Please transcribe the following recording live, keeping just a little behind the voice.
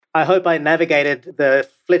I hope I navigated the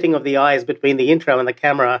flitting of the eyes between the intro and the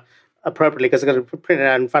camera appropriately because I've got to print it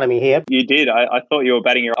out in front of me here. You did. I thought you were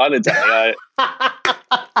batting your eyelids at me.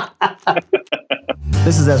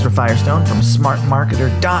 This is Ezra Firestone from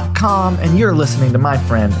smartmarketer.com, and you're listening to my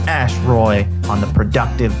friend Ash Roy on the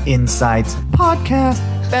Productive Insights podcast.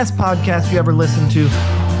 Best podcast you ever listened to.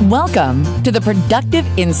 Welcome to the Productive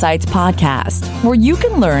Insights podcast, where you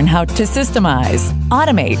can learn how to systemize,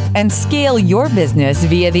 automate, and scale your business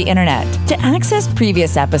via the internet. To access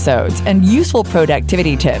previous episodes and useful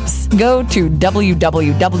productivity tips, go to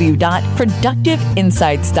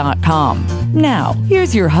www.productiveinsights.com. Now,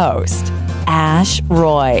 here's your host, Ash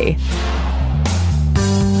Roy.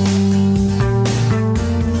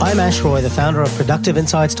 I'm Ash Roy, the founder of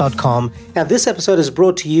ProductiveInsights.com. Now, this episode is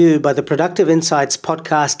brought to you by the Productive Insights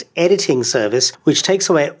podcast editing service, which takes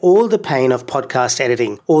away all the pain of podcast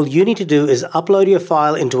editing. All you need to do is upload your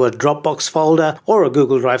file into a Dropbox folder or a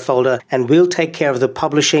Google Drive folder, and we'll take care of the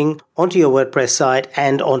publishing onto your WordPress site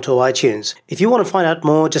and onto iTunes. If you want to find out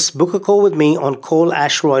more, just book a call with me on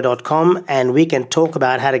callashroy.com, and we can talk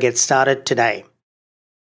about how to get started today.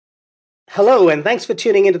 Hello, and thanks for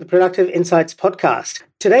tuning into the Productive Insights podcast.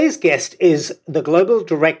 Today's guest is the Global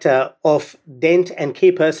Director of Dent and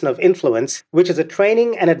Key Person of Influence, which is a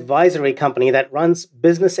training and advisory company that runs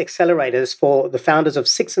business accelerators for the founders of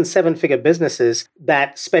 6- and 7-figure businesses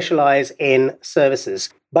that specialize in services.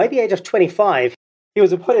 By the age of 25, he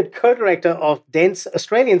was appointed co-director of Dent's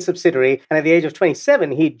Australian subsidiary, and at the age of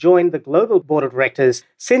 27, he joined the global board of directors.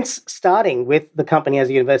 Since starting with the company as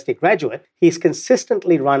a university graduate, he's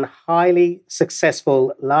consistently run highly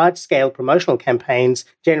successful, large-scale promotional campaigns,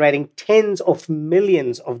 generating tens of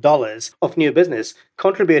millions of dollars of new business,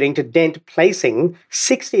 contributing to Dent placing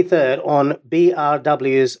 63rd on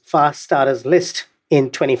BRW's Fast Starters list in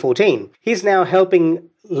 2014. He's now helping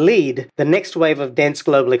lead the next wave of Dent's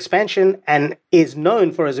global expansion and is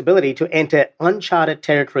known for his ability to enter uncharted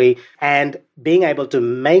territory and being able to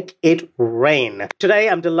make it rain. Today,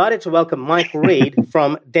 I'm delighted to welcome Mike Reid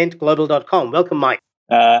from dentglobal.com. Welcome, Mike.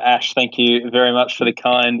 Ash, thank you very much for the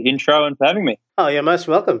kind intro and for having me. Oh, you're most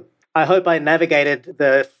welcome. I hope I navigated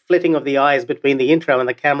the flitting of the eyes between the intro and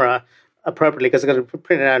the camera appropriately because I've got to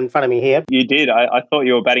print it out in front of me here. You did. I thought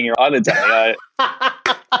you were batting your eyelids at me.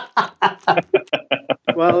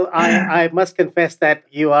 Well, I must confess that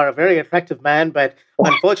you are a very attractive man, but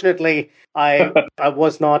unfortunately, I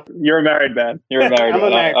was not. You're a married man. You're a married man. I'm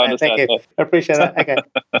a married man. Thank you. I appreciate that. Okay.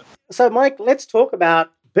 So, Mike, let's talk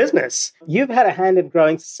about business. You've had a hand in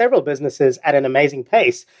growing several businesses at an amazing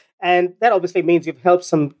pace, and that obviously means you've helped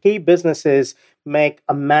some key businesses make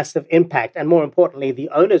a massive impact, and more importantly, the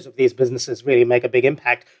owners of these businesses really make a big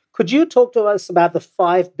impact. Could you talk to us about the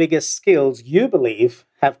 5 biggest skills you believe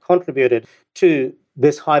have contributed to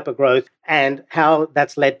this hyper growth and how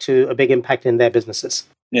that's led to a big impact in their businesses?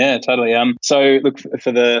 Yeah, totally. So look,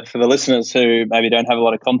 for the listeners who maybe don't have a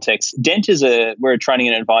lot of context, Dent we're a training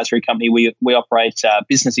and advisory company. We operate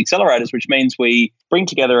business accelerators, which means we bring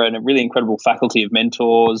together a really incredible faculty of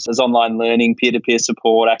mentors. There's online learning, peer-to-peer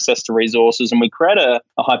support, access to resources, and we create a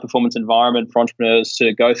high-performance environment for entrepreneurs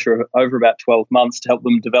to go through over about 12 months to help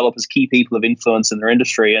them develop as key people of influence in their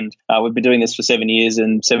industry. And we've been doing this for 7 years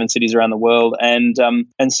in 7 cities around the world. And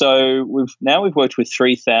so we've worked with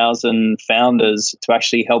 3,000 founders to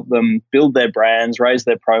actually help them build their brands, raise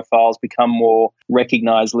their profiles, become more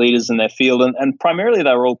recognized leaders in their field. And primarily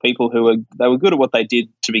they were all people who were good at what they did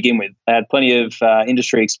to begin with. They had plenty of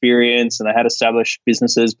industry experience and they had established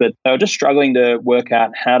businesses, but they were just struggling to work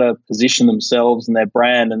out how to position themselves and their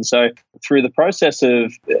brand. And so through the process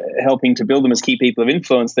of helping to build them as key people of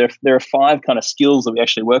influence, there are 5 kind of skills that we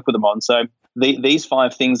actually work with them on. So these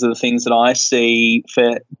 5 things are the things that I see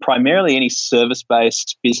for primarily any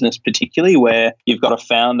service-based business, particularly where you've got a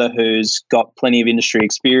founder who's got plenty of industry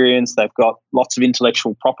experience, they've got lots of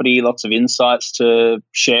intellectual property, lots of insights to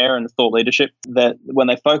share and thought leadership, that when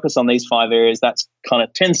they focus on these 5 areas, that's kind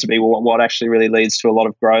of tends to be what actually really leads to a lot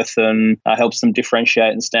of growth and helps them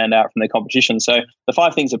differentiate and stand out from their competition. So the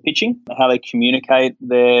 5 things are pitching, how they communicate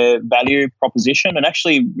their value proposition, and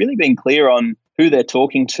actually really being clear on who they're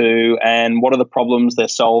talking to and what are the problems they're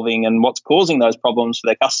solving and what's causing those problems for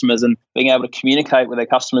their customers, and being able to communicate with their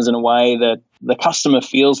customers in a way that the customer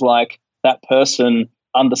feels like that person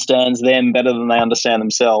understands them better than they understand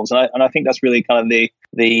themselves. And I think that's really kind of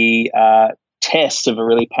the test of a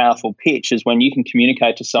really powerful pitch, is when you can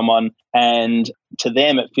communicate to someone and to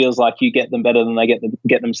them it feels like you get them better than they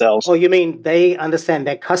get themselves. Oh, you mean they understand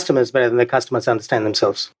their customers better than their customers understand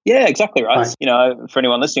themselves? Yeah, exactly right. You know, for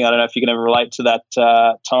anyone listening, I don't know if you can ever relate to that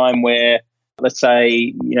time where let's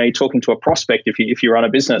say, you're talking to a prospect if you run a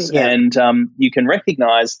business, and you can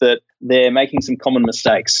recognize that they're making some common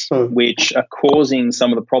mistakes, which are causing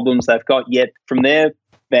some of the problems they've got, yet from their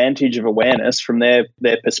vantage of awareness, from their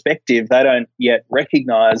perspective, they don't yet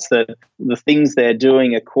recognize that the things they're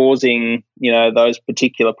doing are causing, those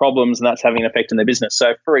particular problems, and that's having an effect on their business.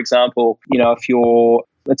 So, for example, if you're,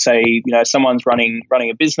 let's say, someone's running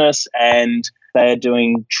a business and they're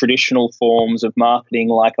doing traditional forms of marketing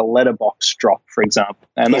like a letterbox drop, for example,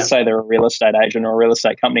 and let's say they're a real estate agent or a real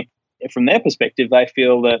estate company. From their perspective, they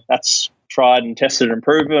feel that that's tried and tested and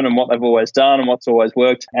proven and what they've always done and what's always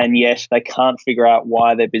worked, and yet they can't figure out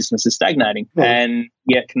why their business is stagnating. And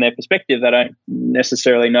yet from their perspective, they don't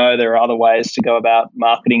necessarily know there are other ways to go about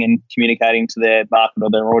marketing and communicating to their market or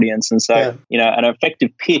their audience. And so, an effective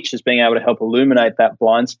pitch is being able to help illuminate that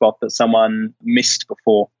blind spot that someone missed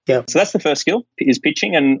before. So that's the first skill, is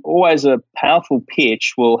pitching, and always a powerful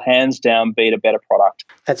pitch will hands down beat a better product.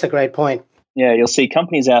 That's a great point. Yeah, you'll see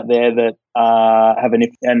companies out there that have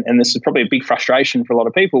and this is probably a big frustration for a lot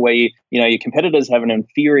of people, where your competitors have an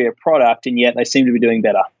inferior product and yet they seem to be doing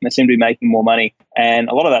better. They seem to be making more money, and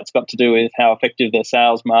a lot of that's got to do with how effective their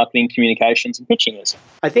sales, marketing, communications, and pitching is.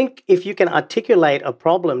 I think if you can articulate a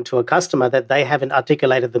problem to a customer that they haven't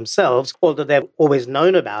articulated themselves, or that they've always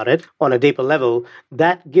known about it on a deeper level,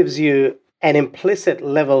 that gives you an implicit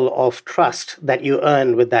level of trust that you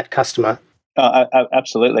earn with that customer.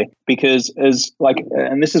 Absolutely, because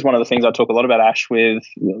and this is one of the things I talk a lot about, Ash, with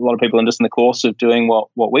a lot of people, and just in the course of doing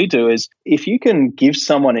what we do, is if you can give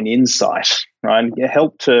someone an insight, right,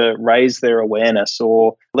 help to raise their awareness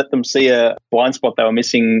or let them see a blind spot they were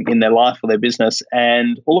missing in their life or their business,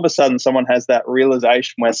 and all of a sudden someone has that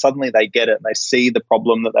realization where suddenly they get it, they see the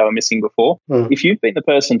problem that they were missing before. If you've been the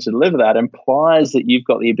person to deliver that, implies that you've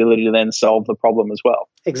got the ability to then solve the problem as well.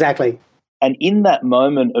 Exactly. And in that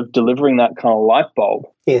moment of delivering that kind of light bulb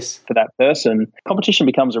for that person, competition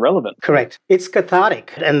becomes irrelevant. Correct. It's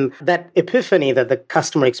cathartic. And that epiphany that the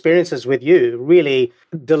customer experiences with you really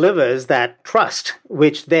delivers that trust,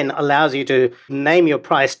 which then allows you to name your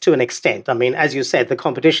price to an extent. I mean, as you said, the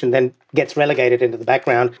competition then gets relegated into the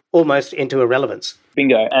background, almost into irrelevance.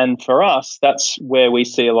 Bingo. And for us, that's where we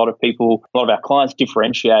see a lot of our clients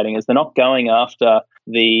differentiating, is they're not going after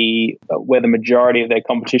where the majority of their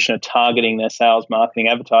competition are targeting their sales, marketing,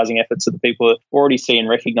 advertising efforts at the people that already see and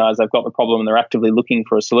recognize they've got the problem and they're actively looking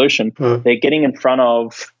for a solution. They're getting in front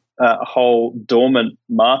of a whole dormant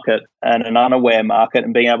market and an unaware market,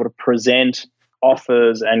 and being able to present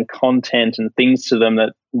offers and content and things to them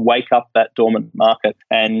that wake up that dormant market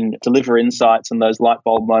and deliver insights and those light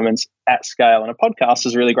bulb moments at scale. And a podcast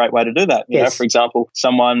is a really great way to do that. You know, for example,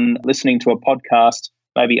 someone listening to a podcast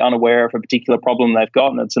may be unaware of a particular problem they've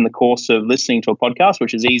got, and it's in the course of listening to a podcast,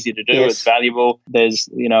 which is easy to do. It's valuable. There's,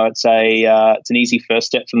 it's an easy first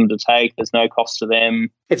step for them to take. There's no cost to them.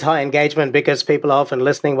 It's high engagement because people are often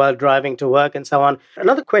listening while driving to work and so on.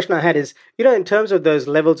 Another question I had is, in terms of those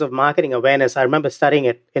levels of marketing awareness, I remember studying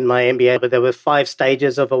it in my MBA, but there were 5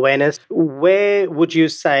 stages of awareness. Where would you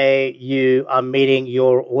say you are meeting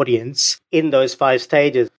your audience in those 5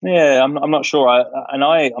 stages? Yeah, I'm not sure.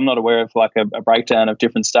 I'm not aware of like a breakdown of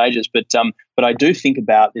different stages, but I do think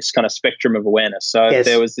about this kind of spectrum of awareness. So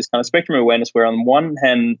there was this kind of spectrum of awareness where on one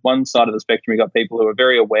hand, one side of the spectrum, you've got people who are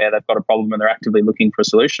very aware they've got a problem and they're actively looking for a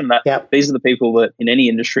solution. These are the people that in any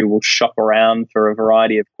industry will shop around for a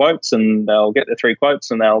variety of quotes, and they'll get the 3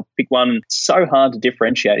 quotes and they'll pick one. It's so hard to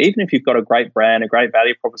differentiate. Even if you've got a great brand, a great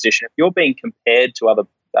value proposition, if you're being compared to other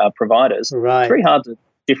providers, it's very hard to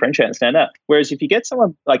differentiate and stand out. Whereas if you get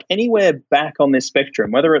someone like anywhere back on this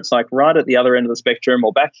spectrum, whether it's like right at the other end of the spectrum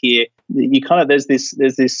or back here, you kind of there's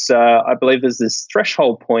this I believe there's this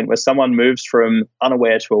threshold point where someone moves from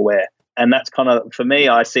unaware to aware. And that's kind of, for me,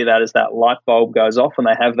 I see that as that light bulb goes off and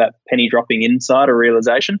they have that penny dropping insight or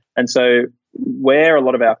realization. And so where a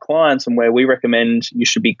lot of our clients and where we recommend you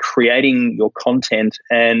should be creating your content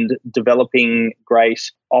and developing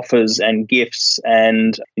great offers and gifts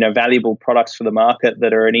and valuable products for the market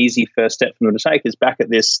that are an easy first step for them to take, is back at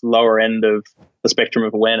this lower end of the spectrum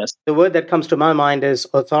of awareness. The word that comes to my mind is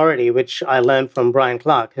authority, which I learned from Brian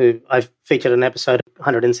Clark, who I've featured in episode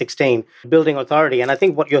 116, building authority. And I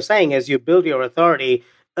think what you're saying is you build your authority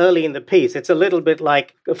early in the piece. It's a little bit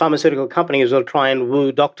like pharmaceutical companies will try and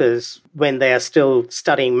woo doctors when they are still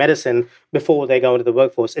studying medicine before they go into the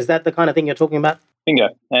workforce. Is that the kind of thing you're talking about? Bingo.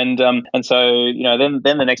 And so, then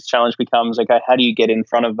the next challenge becomes, okay, how do you get in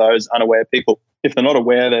front of those unaware people? If they're not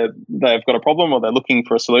aware they've got a problem or they're looking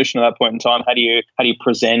for a solution at that point in time, how do you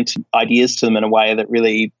present ideas to them in a way that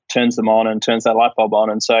really turns them on and turns that light bulb on?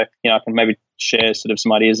 And so, I can maybe share sort of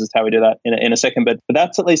some ideas as to how we do that in a second. But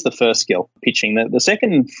that's at least the first skill, pitching. The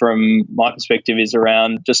second, from my perspective, is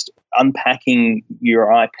around just unpacking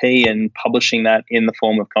your IP and publishing that in the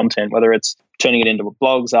form of content, whether it's turning it into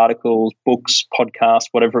blogs, articles, books, podcasts,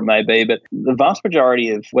 whatever it may be. But the vast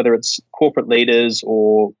majority of, whether it's corporate leaders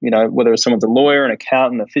or, whether it's someone's a lawyer, an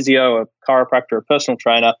accountant, a physio, a chiropractor, a personal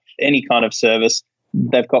trainer, any kind of service,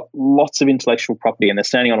 they've got lots of intellectual property and they're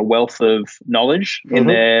standing on a wealth of knowledge in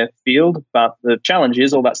their field. But the challenge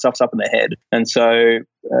is all that stuff's up in their head. And so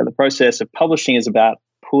the process of publishing is about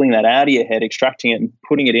pulling that out of your head, extracting it and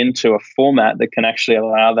putting it into a format that can actually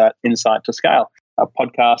allow that insight to scale. A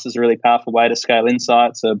podcast is a really powerful way to scale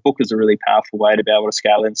insights. A book is a really powerful way to be able to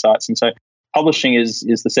scale insights. And so publishing is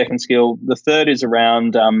the second skill. The third is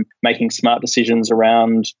around making smart decisions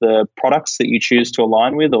around the products that you choose to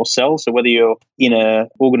align with or sell. So whether you're in an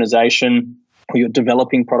organization or you're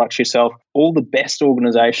developing products yourself, all the best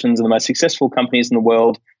organizations and the most successful companies in the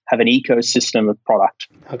world have an ecosystem of product.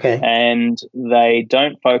 Okay. And they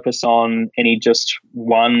don't focus on any just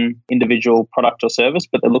one individual product or service,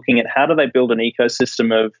 but they're looking at how do they build an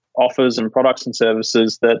ecosystem of offers and products and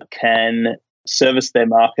services that can service their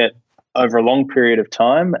market over a long period of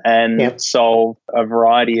time and solve a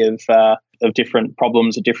variety of different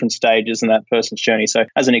problems at different stages in that person's journey. So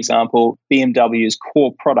as an example, BMW's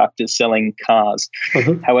core product is selling cars.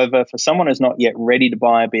 However, for someone who's not yet ready to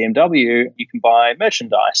buy a BMW, you can buy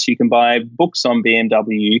merchandise, you can buy books on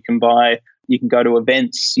BMW, you can go to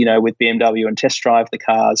events, with BMW and test drive the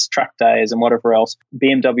cars, track days and whatever else.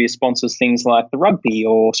 BMW sponsors things like the rugby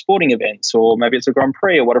or sporting events, or maybe it's a Grand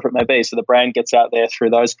Prix or whatever it may be. So the brand gets out there through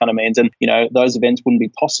those kind of means. And, those events wouldn't be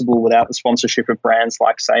possible without the sponsorship of brands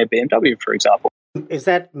like, say, BMW, for example. Is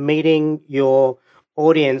that meeting your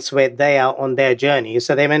audience where they are on their journey?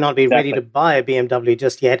 So they may not be ready to buy a BMW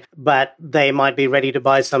just yet, but they might be ready to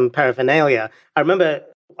buy some paraphernalia. I remember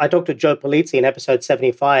I talked to Joe Polizzi in episode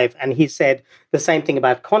 75, and he said the same thing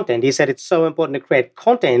about content. He said it's so important to create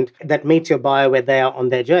content that meets your buyer where they are on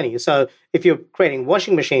their journey. So if you're creating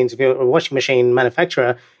washing machines, if you're a washing machine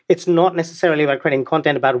manufacturer, it's not necessarily about creating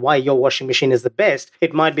content about why your washing machine is the best.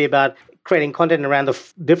 It might be about creating content around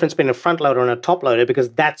the difference between a front loader and a top loader, because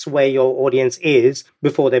that's where your audience is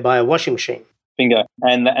before they buy a washing machine. Bingo.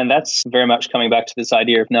 And that's very much coming back to this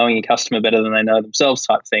idea of knowing your customer better than they know themselves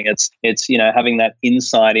type thing. It's having that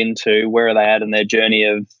insight into where are they at in their journey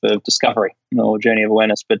of discovery or journey of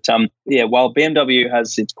awareness. But while BMW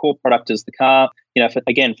has its core product as the car,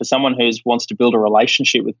 for someone who wants to build a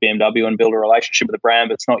relationship with BMW and build a relationship with the brand,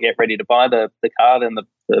 but it's not yet ready to buy the car, then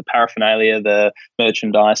the paraphernalia, the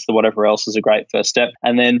merchandise, the whatever else is a great first step.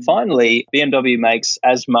 And then finally, BMW makes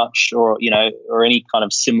as much, or any kind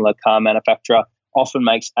of similar car manufacturer often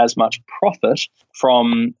makes as much profit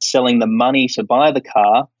from selling the money to buy the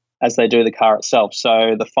car as they do the car itself.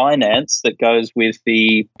 So the finance that goes with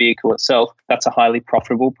the vehicle itself, that's a highly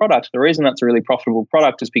profitable product. The reason that's a really profitable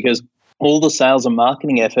product is because all the sales and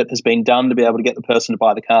marketing effort has been done to be able to get the person to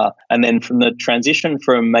buy the car. And then from the transition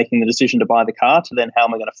from making the decision to buy the car to then how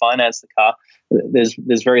am I going to finance the car,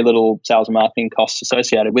 there's very little sales and marketing costs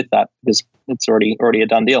associated with that because it's already a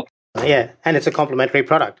done deal. Yeah, and it's a complementary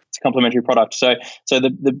product. It's a complementary product. So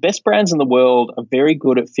the best brands in the world are very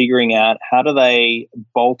good at figuring out how do they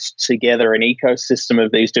bolt together an ecosystem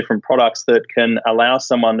of these different products that can allow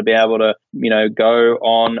someone to be able to, go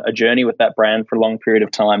on a journey with that brand for a long period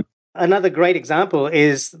of time. Another great example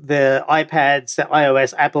is the iPads, the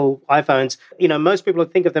iOS, Apple iPhones. Most people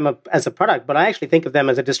think of them as a product, but I actually think of them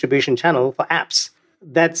as a distribution channel for apps.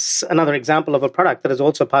 That's another example of a product that is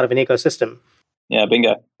also part of an ecosystem. Yeah,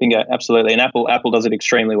 bingo, absolutely. And Apple does it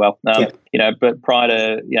extremely well. But prior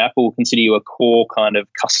to, Apple will consider you a core kind of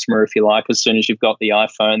customer, if you like, as soon as you've got the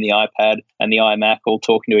iPhone, the iPad, and the iMac all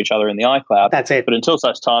talking to each other in the iCloud. That's it. But until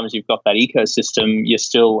such time as you've got that ecosystem, you're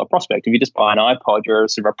still a prospect. If you just buy an iPod, you're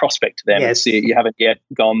sort of a prospect to them. Yes. You haven't yet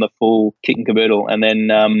gone the full kit and caboodle. And then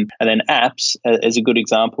apps is a good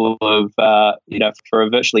example of, for a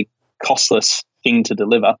virtually costless thing to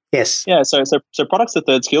deliver. Yes. Yeah, so product's the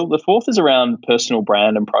third skill. The fourth is around personal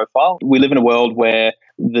brand and profile. We live in a world where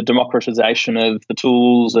the democratization of the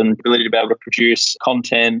tools and ability to be able to produce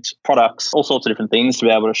content, products, all sorts of different things to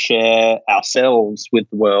be able to share ourselves with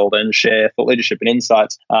the world and share thought leadership and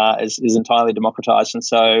insights is entirely democratized. And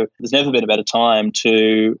so there's never been a better time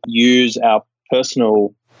to use our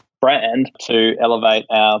personal brand to elevate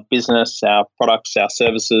our business, our products, our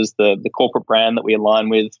services, the corporate brand that we align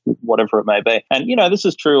with, whatever it may be. And, this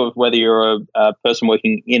is true of whether you're a person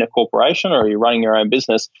working in a corporation or you're running your own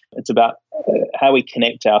business. It's about how we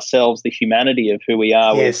connect ourselves, the humanity of who we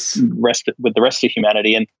are with the rest of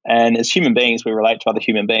humanity. And as human beings, we relate to other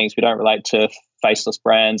human beings. We don't relate to faceless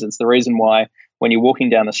brands. It's the reason why when you're walking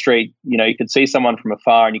down the street, you could see someone from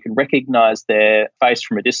afar and you could recognize their face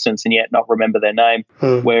from a distance and yet not remember their name.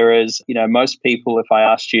 Whereas, most people, if I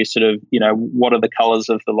asked you sort of, what are the colors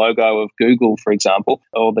of the logo of Google, for example,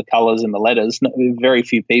 or the colors in the letters, very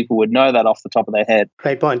few people would know that off the top of their head.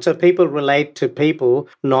 Great point. So people relate to people,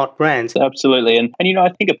 not brands. Absolutely. And I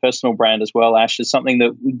think a personal brand as well, Ash, is something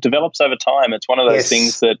that develops over time. It's one of those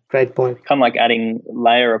things that great point. Kind of like adding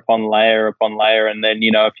layer upon layer upon layer. And then,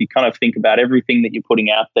 if you kind of think about everything that you're putting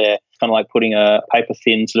out there, kind of like putting a paper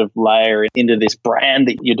thin sort of layer into this brand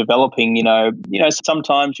that you're developing,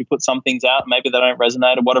 sometimes you put some things out, maybe they don't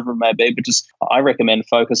resonate or whatever it may be, but just I recommend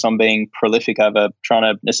focus on being prolific over trying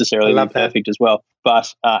to necessarily be perfect as well.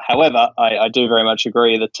 But however, I do very much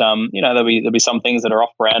agree that, there'll be some things that are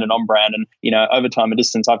off brand and on brand. And, over time and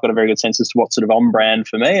distance, I've got a very good sense as to what's sort of on brand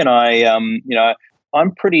for me. And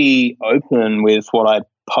I'm pretty open with what I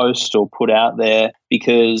post or put out there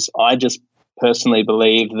because I just personally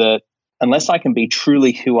believe that unless I can be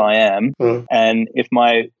truly who I am, and if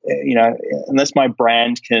unless my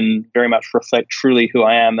brand can very much reflect truly who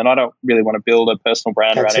I am, then I don't really want to build a personal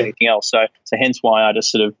brand around anything else. So hence why I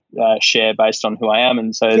just sort of share based on who I am.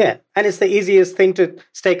 And so and it's the easiest thing to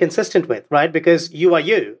stay consistent with, right? Because you are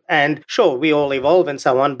you, and sure, we all evolve and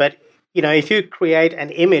so on, but if you create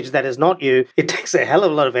an image that is not you, it takes a hell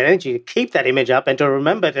of a lot of energy to keep that image up and to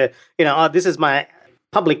remember to, this is my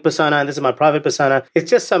public persona and this is my private persona.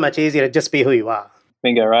 It's just so much easier to just be who you are.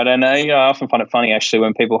 Bingo, right? And I often find it funny actually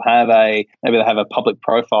when people have maybe they have a public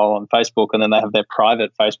profile on Facebook and then they have their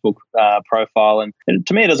private Facebook profile, and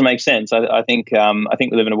to me it doesn't make sense. I think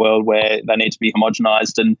we live in a world where they need to be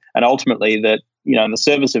homogenized, and ultimately that in the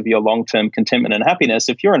service of your long-term contentment and happiness,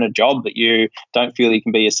 if you're in a job that you don't feel you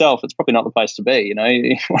can be yourself, it's probably not the place to be.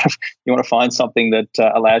 You want to find something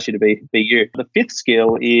that allows you to be you. The fifth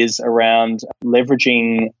skill is around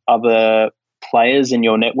leveraging other players in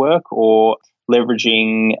your network or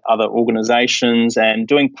leveraging other organizations and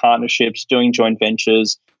doing partnerships, doing joint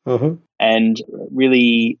ventures, and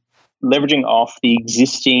really leveraging off the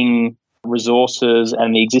existing resources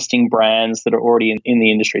and the existing brands that are already in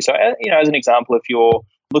the industry. So, as an example, if you're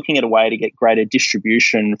looking at a way to get greater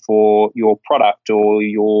distribution for your product or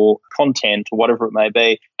your content or whatever it may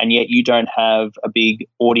be, and yet you don't have a big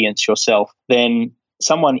audience yourself, then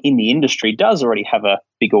someone in the industry does already have a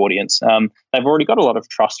big audience. They've already got a lot of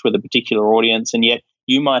trust with a particular audience, and yet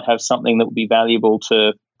you might have something that would be valuable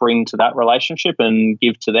to bring to that relationship and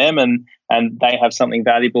give to them, and they have something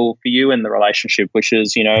valuable for you in the relationship, which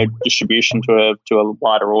is distribution to a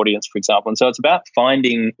wider audience, for example. And so it's about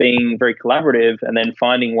being very collaborative, and then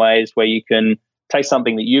finding ways where you can take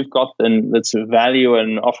something that you've got and that's of value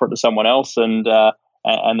and offer it to someone else, and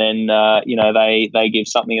then they give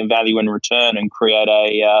something of value in return and create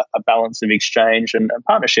a balance of exchange and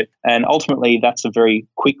partnership. And ultimately, that's a very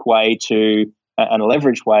quick way and a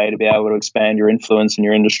leverage way to be able to expand your influence in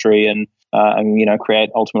your industry and create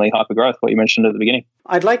ultimately hyper growth, what you mentioned at the beginning.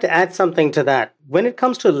 I'd like to add something to that. When it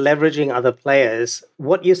comes to leveraging other players,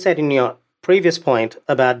 what you said in your previous point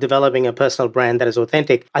about developing a personal brand that is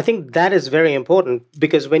authentic, I think that is very important,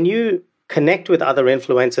 because when you connect with other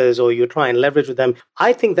influencers or you try and leverage with them,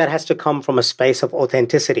 I think that has to come from a space of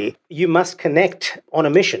authenticity. You must connect on a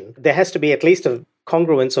mission. There has to be at least a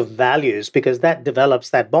congruence of values, because that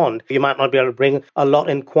develops that bond. You might not be able to bring a lot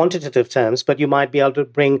in quantitative terms, but you might be able to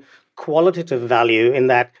bring qualitative value in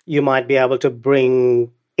that you might be able to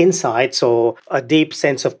bring insights or a deep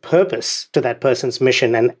sense of purpose to that person's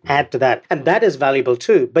mission and add to that. And that is valuable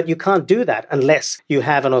too, but you can't do that unless you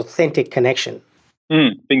have an authentic connection.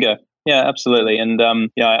 Bingo. Yeah, absolutely. And,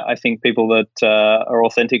 I think people that are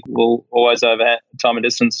authentic will always, over time and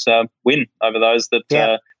distance, win over those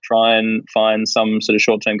that try and find some sort of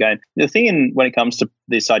short-term gain. The thing when it comes to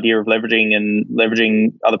this idea of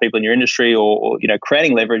leveraging other people in your industry or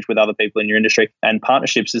creating leverage with other people in your industry and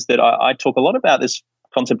partnerships is that I talk a lot about this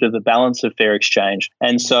concept of the balance of fair exchange.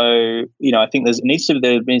 And so, I think there needs to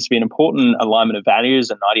be an important alignment of values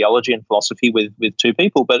and ideology and philosophy with two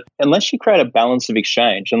people. But unless you create a balance of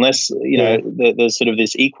exchange, unless, there's sort of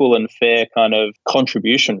this equal and fair kind of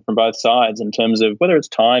contribution from both sides in terms of whether it's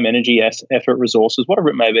time, energy, effort, resources, whatever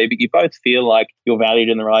it may be, but you both feel like you're valued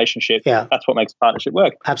in the relationship, that's what makes a partnership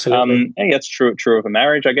work. Absolutely. That's true of a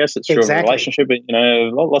marriage, I guess. It's true of a relationship, but,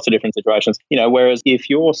 lots of different situations. Whereas if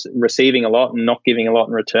you're receiving a lot and not giving a lot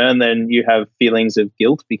in return, then you have feelings of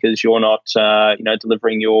guilt because you're not,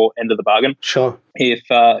 delivering your end of the bargain. Sure. If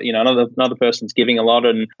another person's giving a lot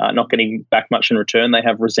and not getting back much in return, they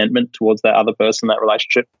have resentment towards that other person, that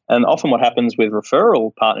relationship. And often what happens with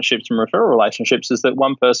referral partnerships and referral relationships is that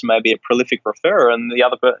one person may be a prolific referrer and the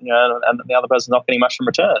other person's not getting much in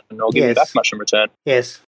return or giving back much in return.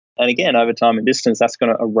 Yes. And again, over time and distance, that's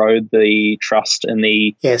going to erode the trust and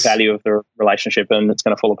the value of the relationship, and it's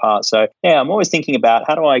going to fall apart. So, I'm always thinking about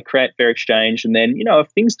how do I create fair exchange, and then, if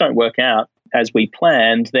things don't work out as we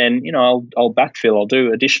planned, then, I'll backfill. I'll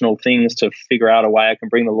do additional things to figure out a way I can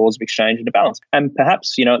bring the laws of exchange into balance. And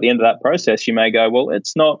perhaps, at the end of that process, you may go, well,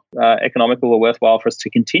 it's not economical or worthwhile for us to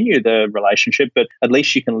continue the relationship, but at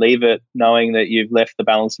least you can leave it knowing that you've left the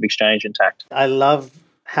balance of exchange intact. I love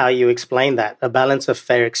how you explain that, a balance of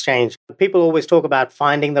fair exchange. People always talk about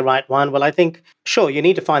finding the right one. Well, I think, sure, you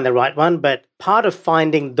need to find the right one, but part of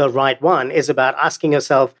finding the right one is about asking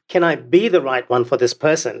yourself, can I be the right one for this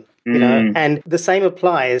person? And the same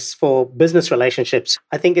applies for business relationships.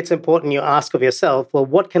 I think it's important you ask of yourself, well,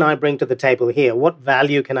 what can I bring to the table here? What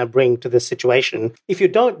value can I bring to this situation? If you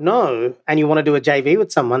don't know and you want to do a JV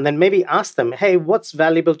with someone, then maybe ask them, hey, what's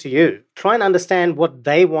valuable to you? Try and understand what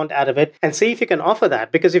they want out of it and see if you can offer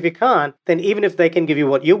that. Because if you can't, then even if they can give you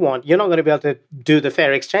what you want, you're not going to be able to do the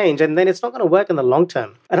fair exchange, and then it's not going to work in the long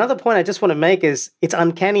term. Another point I just want to make is it's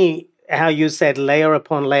uncanny how you said layer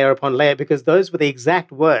upon layer upon layer, because those were the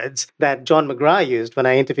exact words that John McGrath used when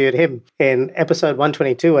I interviewed him in episode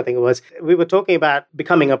 122, I think it was. We were talking about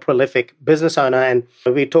becoming a prolific business owner, and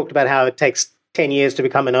we talked about how it takes 10 years to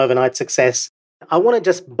become an overnight success. I want to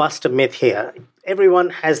just bust a myth here. Everyone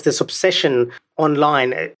has this obsession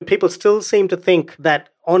online. People still seem to think that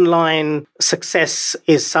online success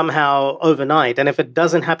is somehow overnight, and if it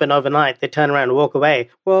doesn't happen overnight, they turn around and walk away.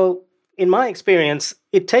 Well, in my experience,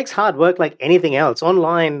 it takes hard work like anything else.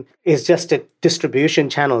 Online is just a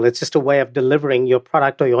distribution channel. It's just a way of delivering your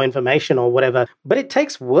product or your information or whatever. But it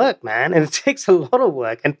takes work, man. And it takes a lot of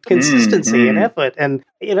work and consistency and effort. And,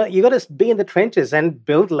 you got to be in the trenches and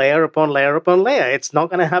build layer upon layer upon layer. It's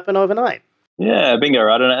not going to happen overnight. Yeah, bingo,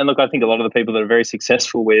 right. And look, I think a lot of the people that are very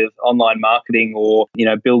successful with online marketing or,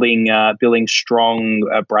 building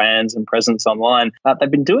strong brands and presence online,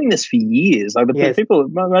 they've been doing this for years. Like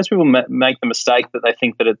most people make the mistake that they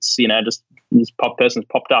think that it's, just this person's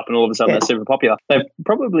popped up and all of a sudden they're super popular. They've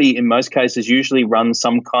probably, in most cases, usually run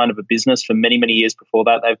some kind of a business for many, many years before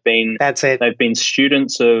that. They've been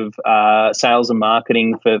students of sales and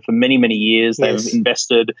marketing for many, many years. They've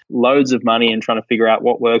invested loads of money in trying to figure out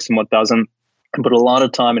what works and what doesn't, and put a lot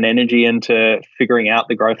of time and energy into figuring out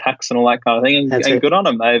the growth hacks and all that kind of thing. And good on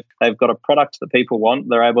them. They've got a product that people want.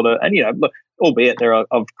 They're able to, and look, albeit there are,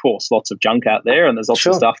 of course, lots of junk out there, and there's lots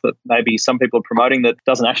of stuff that maybe some people are promoting that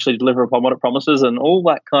doesn't actually deliver upon what it promises, and all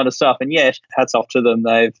that kind of stuff. And yet, hats off to them.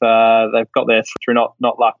 They've got there through not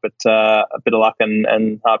luck, but a bit of luck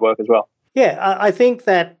and hard work as well. Yeah, I think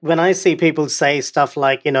that when I see people say stuff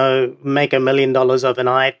like, make $1 million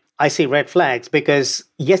overnight, I see red flags, because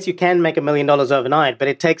yes, you can make $1 million overnight, but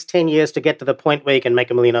it takes 10 years to get to the point where you can make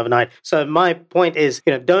 $1 million overnight. So my point is,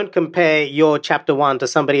 don't compare your chapter 1 to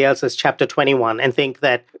somebody else's chapter 21 and think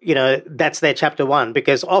that, that's their chapter 1,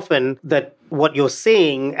 because often that what you're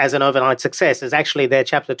seeing as an overnight success is actually their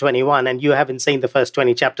chapter 21, and you haven't seen the first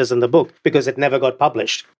 20 chapters in the book because it never got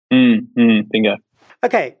published. Bingo.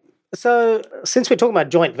 Okay. So since we're talking about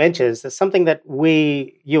joint ventures, there's something that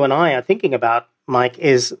you and I are thinking about, Mike,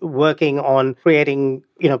 is working on creating,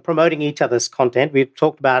 promoting each other's content. We've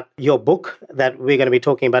talked about your book that we're going to be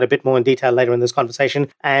talking about a bit more in detail later in this conversation,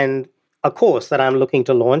 and a course that I'm looking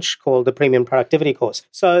to launch called the Premium Productivity Course.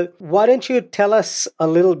 So why don't you tell us a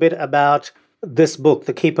little bit about this book,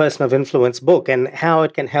 the Key Person of Influence book, and how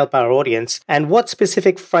it can help our audience, and what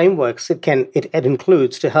specific frameworks it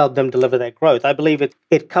includes to help them deliver their growth. I believe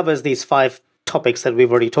it covers these 5 topics that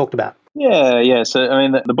we've already talked about. Yeah. So, I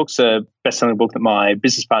mean, the book's a best-selling book that my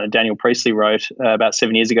business partner, Daniel Priestley, wrote about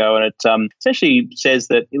 7 years ago. And it essentially says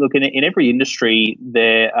that, look, in every industry,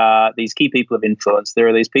 there are these key people of influence. There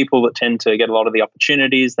are these people that tend to get a lot of the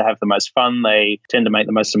opportunities. They have the most fun. They tend to make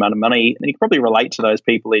the most amount of money. And you can probably relate to those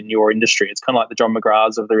people in your industry. It's kind of like the John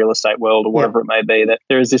McGraths of the real estate world or whatever it may be, that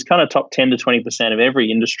there is this kind of top 10 to 20% of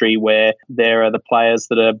every industry where there are the players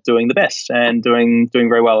that are doing the best and doing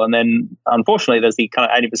very well. And then, unfortunately, there's the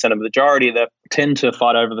kind of 80% of the majority that tend to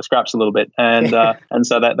fight over the scraps a little bit, and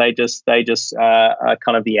so that they just are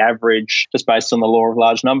kind of the average, just based on the law of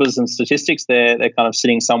large numbers and statistics. They're kind of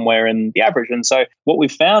sitting somewhere in the average. And so what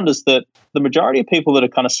we've found is that the majority of people that are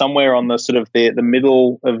kind of somewhere on the sort of the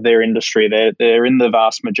middle of their industry, they're in the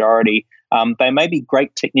vast majority. They may be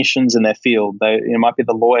great technicians in their field. It might be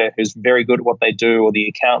the lawyer who's very good at what they do, or the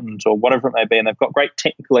accountant, or whatever it may be, and they've got great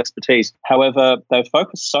technical expertise. However, they've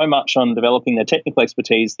focused so much on developing their technical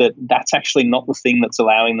expertise that that's actually not the thing that's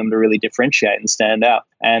allowing them to really differentiate and stand out.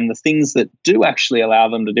 And the things that do actually allow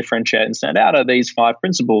them to differentiate and stand out are these 5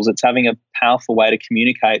 principles. It's having a powerful way to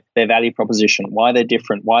communicate their value proposition, why they're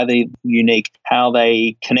different, why they're unique, how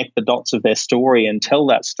they connect the dots of their story and tell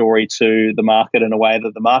that story to the market in a way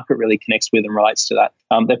that the market really connects with and relates to that.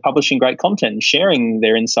 They're publishing great content and sharing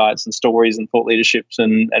their insights and stories and thought leaderships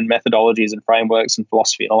and methodologies and frameworks and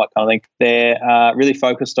philosophy and all that kind of thing. They're really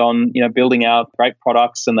focused on building out great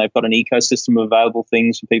products, and they've got an ecosystem of available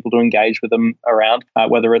things for people to engage with them around.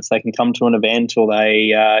 Whether it's they can come to an event, or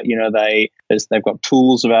they've got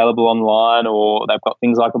tools available online, or they've got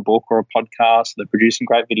things like a book or a podcast. They're producing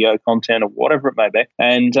great video content or whatever it may be,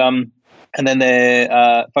 and then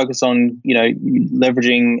they're focused on,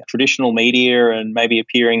 leveraging traditional media and maybe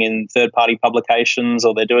appearing in third-party publications,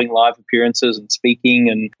 or they're doing live appearances and speaking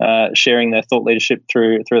and sharing their thought leadership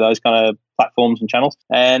through those kind of platforms and channels.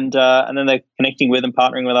 And then they're connecting with and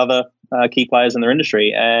partnering with other key players in their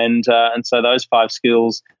industry. And so those 5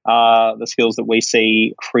 skills are the skills that we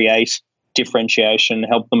see create differentiation,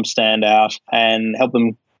 help them stand out, and help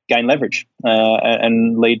them gain leverage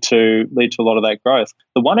and lead to a lot of that growth.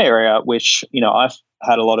 The one area which I've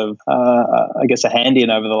had a lot of, a hand in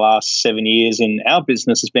over the last 7 years in our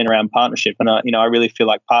business has been around partnership. And I really feel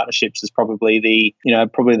like partnerships is probably the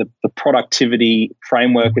productivity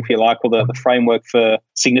framework, if you like, or the framework for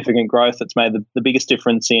significant growth that's made the biggest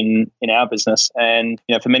difference in our business. And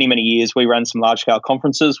for many, many years, we ran some large scale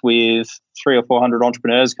conferences with 300 or 400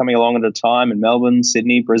 entrepreneurs coming along at a time in Melbourne,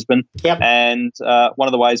 Sydney, Brisbane. Yep. And one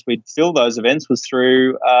of the ways we'd fill those events was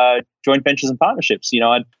through joint ventures and partnerships.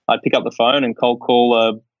 I'd pick up the phone and cold call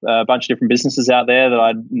a bunch of different businesses out there that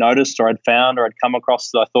I'd noticed or I'd found or I'd come across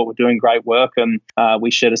that I thought were doing great work, and we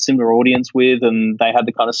shared a similar audience with, and they had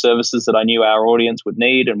the kind of services that I knew our audience would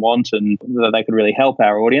need and want, and that they could really help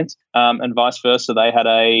our audience, and vice versa. They had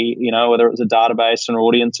whether it was a database or an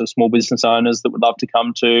audience of small business owners that would love to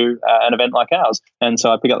come to an event like ours. And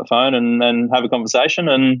so I pick up the phone and have a conversation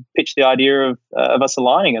and pitch the idea of us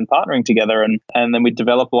aligning and partnering together, and then we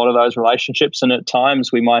develop a lot of those relationships. And at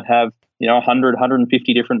times we might have 100,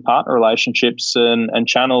 150 different partner relationships and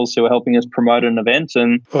channels who are helping us promote an event,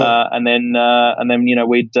 and then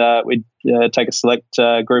we'd take a select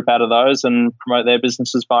group out of those and promote their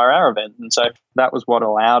businesses via our event. And so that was what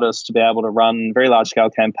allowed us to be able to run very large scale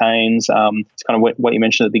campaigns. It's kind of what you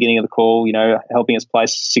mentioned at the beginning of the call, helping us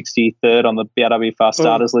place 63rd on the BRW Fast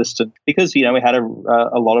Starters list. And because, we had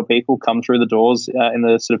a lot of people come through the doors in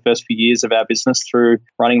the sort of first few years of our business through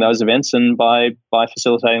running those events and by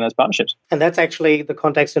facilitating those partnerships. And that's actually the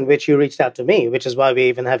context in which you reached out to me, which is why we're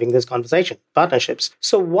even having this conversation, partnerships.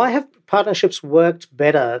 So why have partnerships worked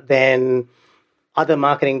better than other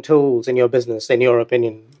marketing tools in your business, in your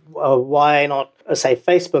opinion? Why not, say,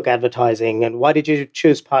 Facebook advertising? And why did you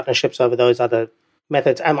choose partnerships over those other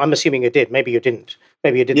methods? I'm assuming you did. Maybe you didn't.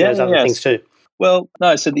 Maybe you did those other things too. Well,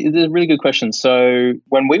 no, so there's a really good question. So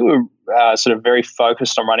when we were sort of very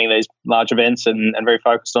focused on running these large events and very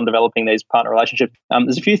focused on developing these partner relationships,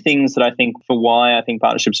 there's a few things that I think for why I think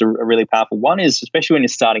partnerships are really powerful. One is, especially when you're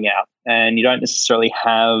starting out and you don't necessarily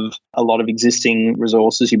have a lot of existing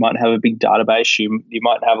resources, you might have a big database, you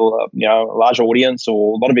might have a large audience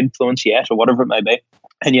or a lot of influence yet, or whatever it may be.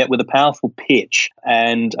 And yet with a powerful pitch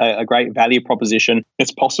and a great value proposition,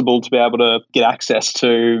 it's possible to be able to get access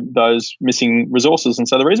to those missing resources. And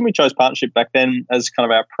so the reason we chose partnership back then as kind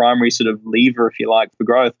of our primary sort of lever, if you like, for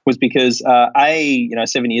growth was because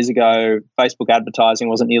 7 years ago, Facebook advertising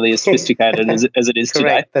wasn't nearly as sophisticated as it is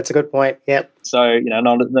today. That's a good point. Yep. So,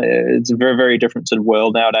 it's a very, very different sort of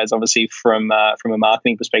world nowadays, obviously, from a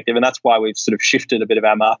marketing perspective. And that's why we've sort of shifted a bit of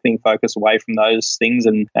our marketing focus away from those things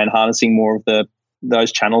and harnessing more of the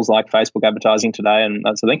those channels like Facebook advertising today and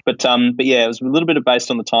that sort of thing. But yeah, it was a little bit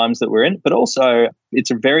based on the times that we're in, but also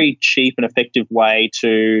it's a very cheap and effective way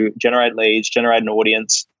to generate leads, generate an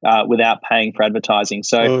audience without paying for advertising.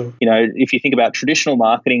 So, if you think about traditional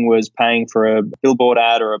marketing was paying for a billboard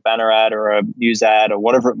ad or a banner ad or a news ad or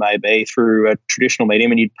whatever it may be through a traditional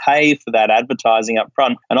medium, and you'd pay for that advertising up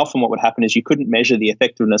front. And often what would happen is you couldn't measure the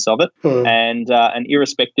effectiveness of it. And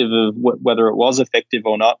irrespective of whether it was effective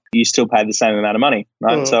or not, you still paid the same amount of money,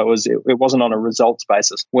 right? So it wasn't on a results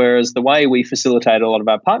basis. Whereas the way we facilitated a lot of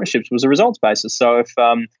our partnerships was a results basis. So if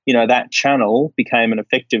that channel became an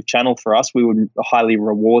effective channel for us, we would highly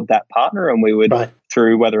reward that partner, and we would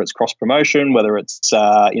through whether it's cross promotion, whether it's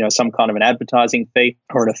some kind of an advertising fee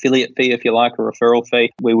or an affiliate fee, if you like, a referral fee,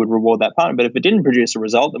 we would reward that partner. But if it didn't produce a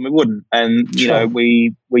result, then we wouldn't. And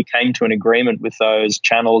we came to an agreement with those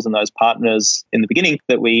channels and those partners in the beginning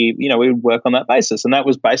that we would work on that basis, and that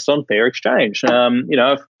was based on fair exchange.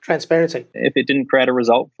 Transparency. If it didn't create a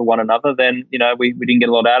result for one another, then we didn't get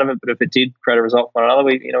a lot out of it. But if it did create a result for one another,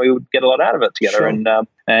 we would get a lot out of it together.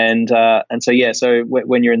 So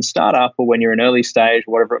when you're in startup or when you're in early stage,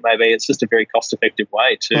 whatever it may be, it's just a very cost effective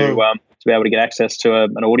way to be able to get access to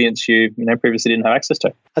an audience you previously didn't have access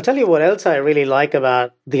to. I'll tell you what else I really like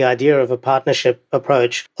about the idea of a partnership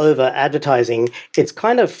approach over advertising. It's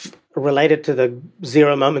kind of related to the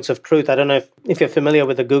 0 moments of truth. I don't know if you're familiar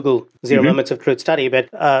with the Google 0 moments of truth study, but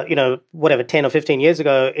 10 or 15 years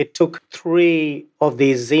ago, it took 3 of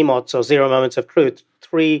these ZMOTs or 0 moments of truth,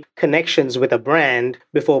 3 connections with a brand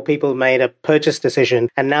before people made a purchase decision.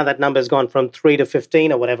 And now that number's gone from 3 to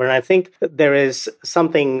 15 or whatever. And I think there is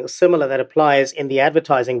something similar that applies in the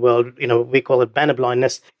advertising world. We call it banner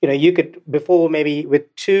blindness. You could, before maybe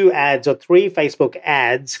with 2 ads or 3 Facebook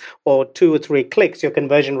ads or 2 or 3 clicks, your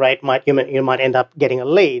conversion rate you might end up getting a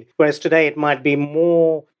lead. Whereas today it might be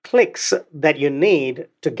more clicks that you need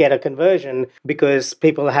to get a conversion because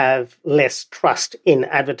people have less trust in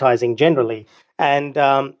advertising generally. And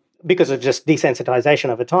because of just desensitization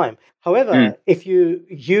over time. However, if you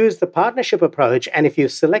use the partnership approach and if you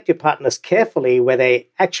select your partners carefully where they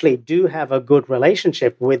actually do have a good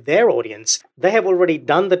relationship with their audience, they have already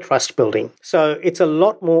done the trust building. So it's a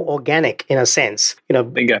lot more organic in a sense,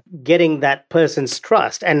 getting that person's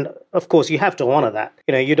trust. And of course, you have to honor that.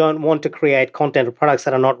 You don't want to create content or products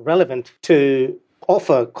that are not relevant to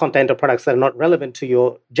offer content or products that are not relevant to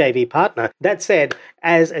your JV partner. That said,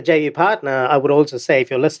 as a JV partner, I would also say, if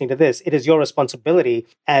you're listening to this, it is your responsibility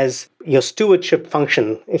as your stewardship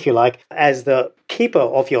function, if you like, as the keeper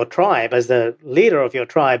of your tribe, as the leader of your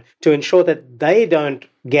tribe, to ensure that they don't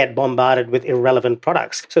get bombarded with irrelevant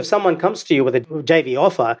products. So if someone comes to you with a JV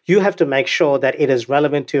offer, you have to make sure that it is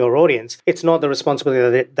relevant to your audience. It's not the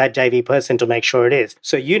responsibility of that JV person to make sure it is.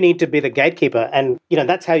 So you need to be the gatekeeper, and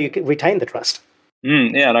that's how you retain the trust.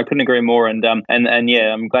 Yeah, and I couldn't agree more. And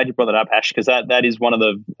yeah, I'm glad you brought that up, Ash, because that is one of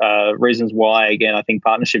the reasons why, again, I think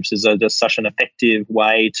partnerships is just such an effective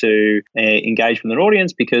way to engage with an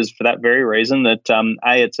audience, because for that very reason that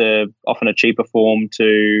it's often a cheaper form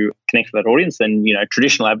to connect with that audience than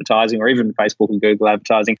traditional advertising or even Facebook and Google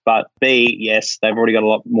advertising. But B, yes, they've already got a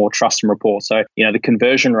lot more trust and rapport. So the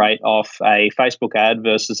conversion rate off a Facebook ad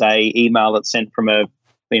versus a email that's sent from a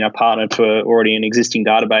partner to already an existing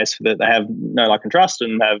database that they have know, like, and trust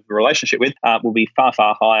and have a relationship with will be far,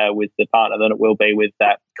 far higher with the partner than it will be with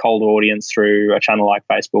that cold audience through a channel like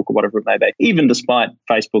Facebook or whatever it may be, even despite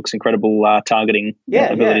Facebook's incredible targeting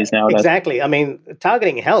abilities nowadays. Exactly. I mean,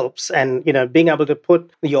 targeting helps, and, being able to put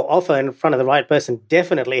your offer in front of the right person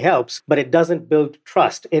definitely helps, but it doesn't build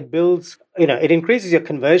trust. It builds it increases your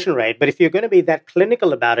conversion rate. But if you're going to be that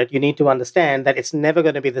clinical about it, you need to understand that it's never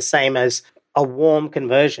going to be the same as a warm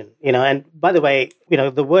conversion, And by the way,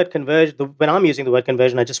 the word conversion, when I'm using the word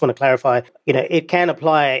conversion, I just want to clarify, it can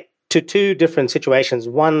apply to 2 different situations.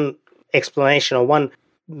 One explanation or one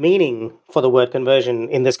meaning for the word conversion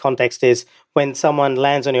in this context is when someone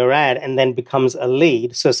lands on your ad and then becomes a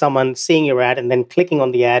lead. So someone seeing your ad and then clicking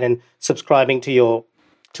on the ad and subscribing to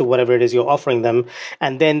whatever it is you're offering them.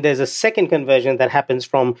 And then there's a second conversion that happens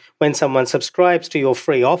from when someone subscribes to your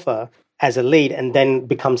free offer as a lead and then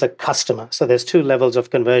becomes a customer. So there's 2 levels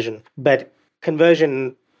of conversion. But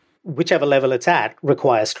conversion, whichever level it's at,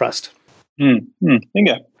 requires trust.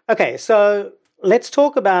 Bingo. Okay, so let's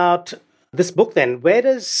talk about this book then. Where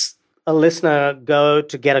does a listener go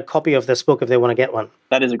to get a copy of this book if they want to get one?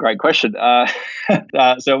 That is a great question.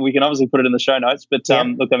 So we can obviously put it in the show notes. But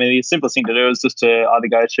look, I mean, the simplest thing to do is just to either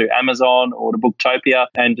go to Amazon or to Booktopia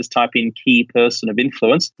and just type in key person of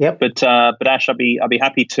influence. Yep. But Ash, I'd be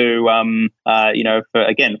happy to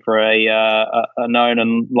for a known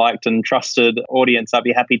and liked and trusted audience, I'd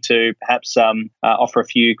be happy to perhaps offer a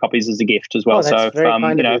few copies as a gift as well. Oh, that's very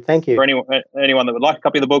kind of you. Thank you. For anyone that would like a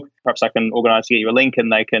copy of the book, perhaps I can organise to get you a link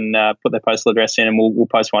and they can put their postal address in, and we'll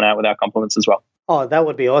post one out with our compliments as well. Oh, that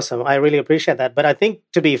would be awesome. I really appreciate that. But I think,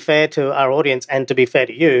 to be fair to our audience and to be fair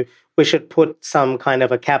to you, we should put some kind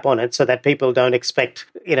of a cap on it so that people don't expect,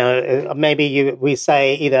 maybe we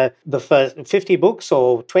say either the first 50 books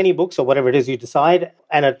or 20 books or whatever it is you decide,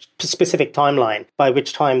 and a specific timeline by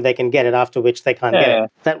which time they can get it, after which they can't get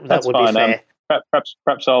it. That would be fair.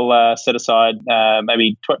 Perhaps I'll set aside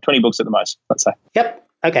maybe 20 books at the most, let's say. Yep.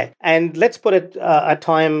 Okay. And let's put a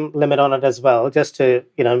time limit on it as well, just to,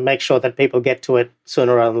 make sure that people get to it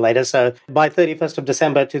sooner rather than later. So by 31st of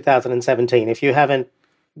December 2017, if you haven't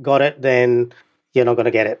got it, then you're not going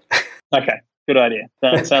to get it. Okay. Good idea.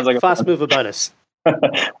 That sounds like a fast mover bonus.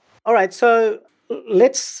 All right. So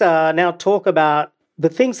let's now talk about the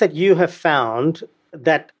things that you have found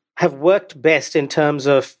that have worked best in terms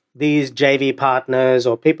of these JV partners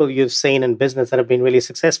or people you've seen in business that have been really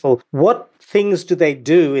successful. What things do they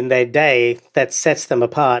do in their day that sets them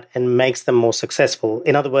apart and makes them more successful?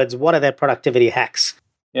 In other words, what are their productivity hacks?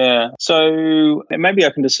 Yeah. So maybe I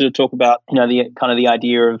can just sort of talk about, the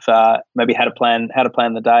idea of maybe how to plan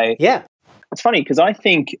the day. Yeah. It's funny because I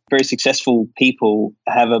think very successful people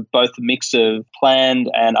have both a mix of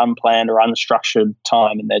planned and unplanned or unstructured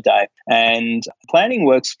time in their day. And planning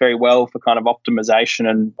works very well for kind of optimization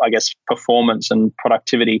and, I guess, performance and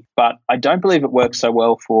productivity. But I don't believe it works so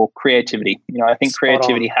well for creativity. I think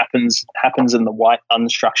creativity happens in the white,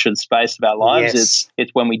 unstructured space of our lives. Yes.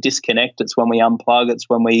 It's when we disconnect. It's when we unplug. It's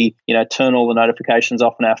when we, turn all the notifications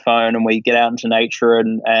off on our phone and we get out into nature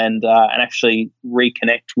and actually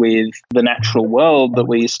reconnect with the natural world that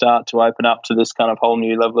we start to open up to this kind of whole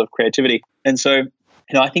new level of creativity. And so,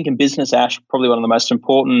 I think in business, Ash, probably one of the most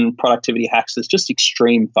important productivity hacks is just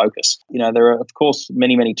extreme focus. There are, of course,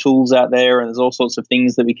 many, many tools out there, and there's all sorts of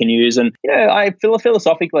things that we can use. And, I feel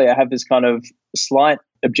philosophically, I have this kind of slight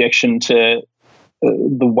objection to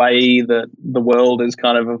the way that the world is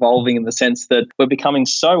kind of evolving, in the sense that we're becoming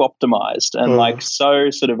so optimized and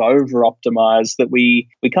so sort of over optimized that we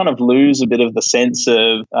kind of lose a bit of the sense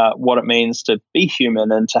of what it means to be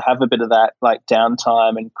human and to have a bit of that like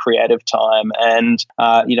downtime and creative time and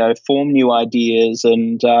form new ideas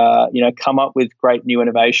and come up with great new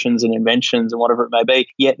innovations and inventions and whatever it may be.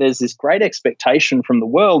 Yet there's this great expectation from the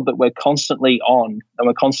world that we're constantly on and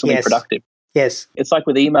we're constantly productive. Yes. It's like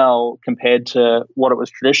with email compared to what it was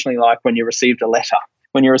traditionally like when you received a letter.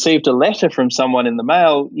 When you received a letter from someone in the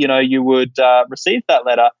mail, you would receive that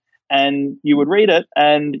letter and you would read it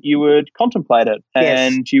and you would contemplate it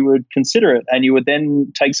and you would consider it and you would then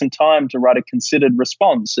take some time to write a considered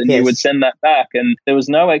response and you would send that back. And there was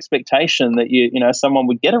no expectation that someone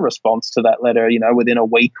would get a response to that letter, within a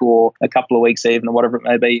week or a couple of weeks even, or whatever it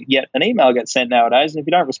may be. Yet an email gets sent nowadays, and if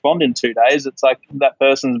you don't respond in 2 days, it's like that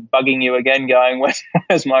person's bugging you again going,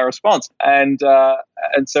 where's my response? And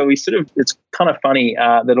so it's kind of funny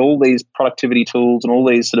that all these productivity tools and all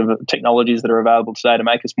these sort of technologies that are available today to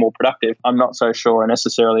make us more productive, I'm not so sure are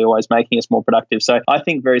necessarily always making us more productive. So I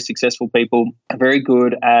think very successful people are very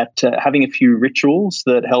good at having a few rituals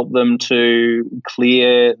that help them to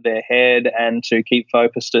clear their head and to keep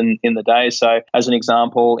focused in the day. So as an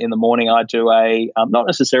example, in the morning I do not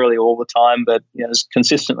necessarily all the time, but as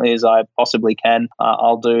consistently as I possibly can,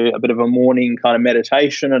 I'll do a bit of a morning kind of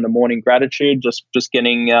meditation and a morning gratitude, just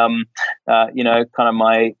getting kind of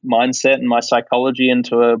my mindset and my psychology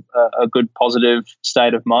into a good positive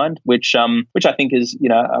state of mind, which I think is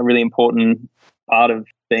a really important part of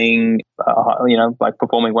being like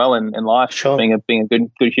performing well in life, being a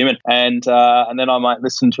good human. And then I might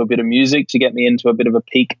listen to a bit of music to get me into a bit of a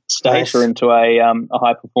peak state or into a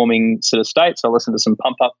high performing sort of state. So I listen to some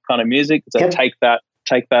pump up kind of music to take that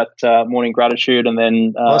morning gratitude and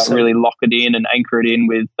then really lock it in and anchor it in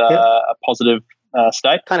with a positive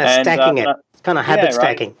state. Kind of stacking it. Kind of habit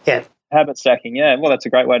stacking. Yeah. Habit stacking, yeah. Well, that's a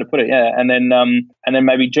great way to put it, yeah. And then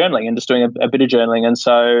maybe journaling and just doing a bit of journaling. And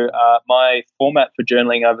so my format for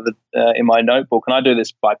journaling over in my notebook, and I do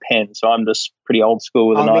this by pen, so I'm just pretty old school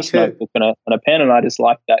with a nice notebook and a pen, and I just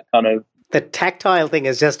like that kind of. The tactile thing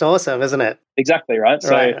is just awesome, isn't it? Exactly right.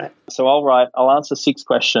 So I'll answer 6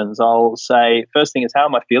 questions. I'll say, first thing is, how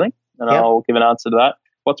am I feeling? And I'll give an answer to that.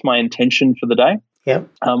 What's my intention for the day? Yeah.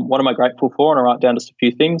 What am I grateful for? And I write down just a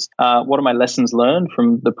few things. What are my lessons learned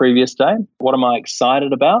from the previous day? What am I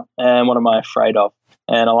excited about? And what am I afraid of?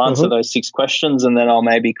 And I'll answer those 6 questions, and then I'll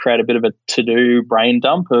maybe create a bit of a to-do brain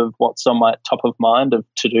dump of what's on my top of mind of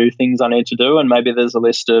to-do things I need to do. And maybe there's a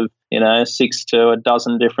list of, 6 to a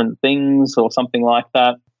dozen different things or something like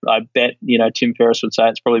that. I bet, Tim Ferriss would say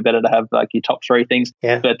it's probably better to have like your top 3 things.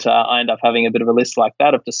 Yeah. But I end up having a bit of a list like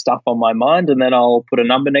that of the stuff on my mind, and then I'll put a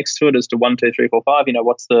number next to it as to 1, 2, 3, 4, 5.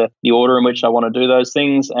 What's the order in which I want to do those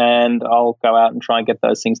things, and I'll go out and try and get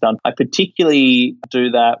those things done. I particularly do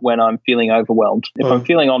that when I'm feeling overwhelmed. If I'm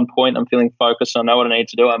feeling on point, I'm feeling focused, I know what I need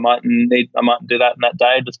to do. I might do that in that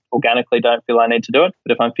day. Just organically don't feel I need to do it.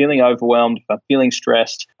 But if I'm feeling overwhelmed, if I'm feeling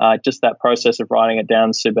stressed, just that process of writing it down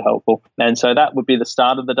is super helpful. And so that would be the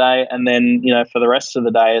start of the day. And then, for the rest of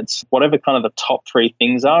the day, it's whatever kind of the top 3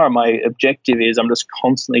 things are. And my objective is I'm just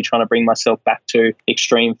constantly trying to bring myself back to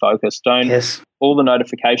extreme focus. All the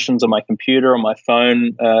notifications on my computer or my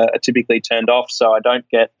phone are typically turned off. So I don't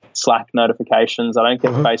get Slack notifications. I don't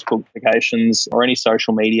get Facebook notifications or any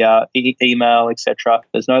social media, email, etc.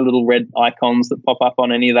 There's no little red icons that pop up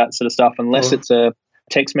on any of that sort of stuff unless it's a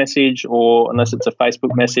text message or unless it's a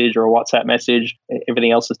Facebook message or a WhatsApp message.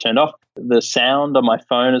 Everything else is turned off. The sound on my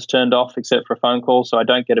phone is turned off except for a phone call, so I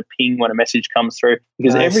don't get a ping when a message comes through.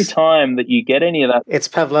 Because every time that you get any of that... It's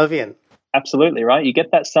Pavlovian. Absolutely, right? You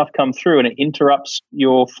get that stuff come through and it interrupts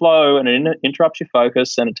your flow and it interrupts your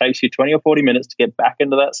focus, and it takes you 20 or 40 minutes to get back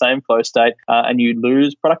into that same flow state, and you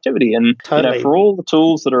lose productivity. And for all the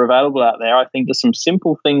tools that are available out there, I think there's some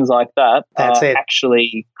simple things like that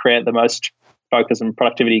actually create the most focus and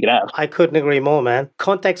productivity you can have. I couldn't agree more, man.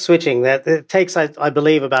 Context switching, that it takes, I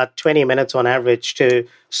believe, about 20 minutes on average to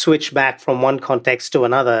switch back from one context to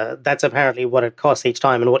another. That's apparently what it costs each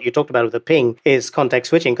time. And what you talked about with the ping is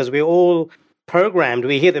context switching, because we're all programmed.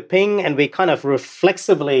 We hear the ping and we kind of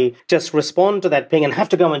reflexively just respond to that ping and have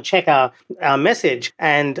to go and check our message.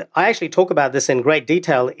 And I actually talk about this in great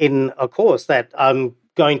detail in a course that I'm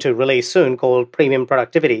going to release soon called Premium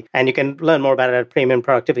Productivity. And you can learn more about it at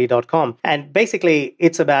premiumproductivity.com. And basically,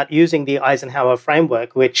 it's about using the Eisenhower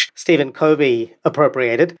framework, which Stephen Covey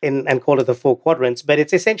appropriated and called it the 4 quadrants. But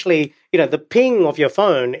it's essentially, the ping of your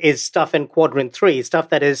phone is stuff in quadrant 3, stuff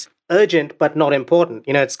that is urgent but not important.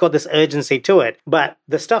 It's got this urgency to it. But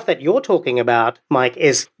the stuff that you're talking about, Mike,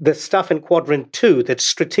 is the stuff in quadrant 2, the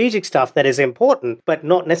strategic stuff that is important but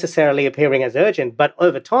not necessarily appearing as urgent. But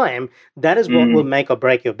over time, that is what will make or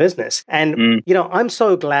break your business. And, I'm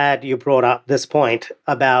so glad you brought up this point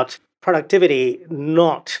about productivity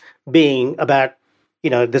not being about,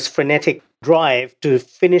 this frenetic drive to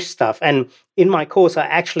finish stuff. And in my course, I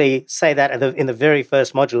actually say that in the very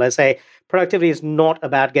first module. I say, productivity is not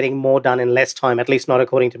about getting more done in less time, at least not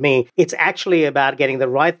according to me. It's actually about getting the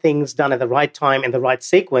right things done at the right time in the right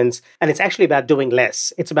sequence. And it's actually about doing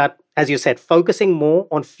less. It's about, as you said, focusing more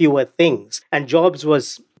on fewer things. And Jobs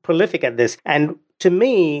was prolific at this. And to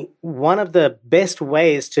me, one of the best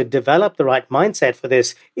ways to develop the right mindset for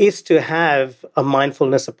this is to have a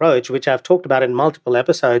mindfulness approach, which I've talked about in multiple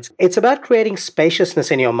episodes. It's about creating spaciousness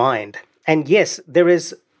in your mind. And yes, there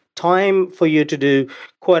is time for you to do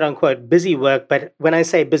quote unquote busy work. But when I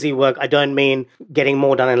say busy work, I don't mean getting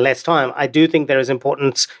more done in less time. I do think there is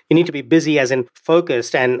importance. You need to be busy as in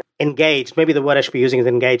focused and engaged. Maybe the word I should be using is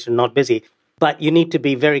engaged and not busy. But you need to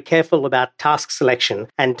be very careful about task selection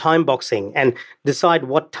and time boxing and decide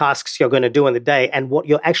what tasks you're going to do in the day and what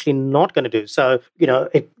you're actually not going to do. So,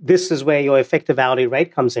 this is where your effective hourly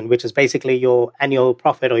rate comes in, which is basically your annual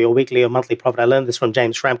profit or your weekly or monthly profit. I learned this from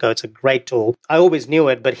James Schramko. It's a great tool. I always knew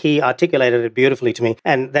it, but he articulated it beautifully to me.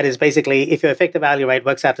 And that is basically if your effective hourly rate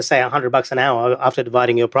works out to say $100 an hour after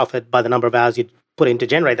dividing your profit by the number of hours you put in to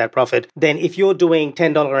generate that profit, then if you're doing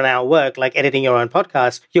 $10 an hour work, like editing your own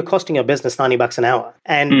podcast, you're costing your business $90 an hour.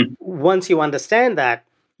 And once you understand that,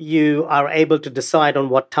 you are able to decide on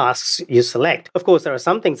what tasks you select. Of course, there are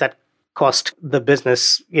some things that cost the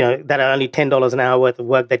business, that are only $10 an hour worth of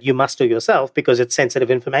work that you must do yourself because it's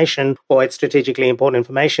sensitive information or it's strategically important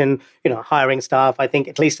information, hiring staff. I think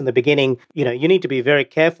at least in the beginning, you need to be very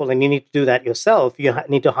careful and you need to do that yourself. You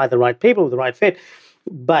need to hire the right people with the right fit.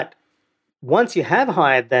 But once you have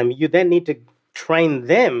hired them, you then need to train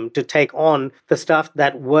them to take on the stuff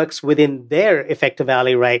that works within their effective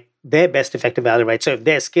hourly rate, their best effective hourly rate. So if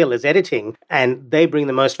their skill is editing and they bring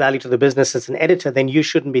the most value to the business as an editor, then you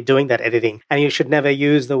shouldn't be doing that editing. And you should never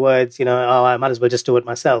use the words, I might as well just do it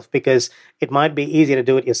myself, because it might be easier to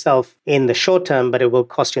do it yourself in the short term, but it will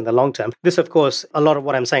cost you in the long term. This, of course, a lot of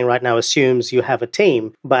what I'm saying right now assumes you have a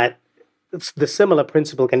team, but the similar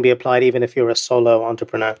principle can be applied even if you're a solo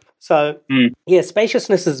entrepreneur. So, yeah,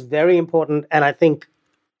 spaciousness is very important. And I think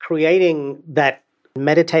creating that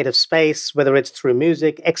meditative space, whether it's through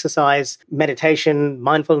music, exercise, meditation,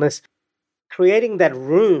 mindfulness, creating that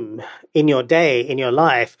room in your day, in your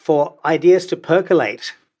life for ideas to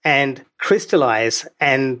percolate and crystallize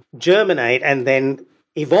and germinate and then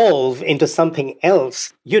evolve into something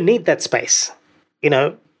else, you need that space.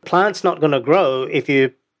 Plant's not going to grow if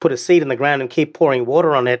you put a seed in the ground and keep pouring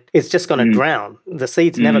water on it. It's just going to drown. The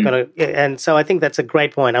seed's never going to. And so I think that's a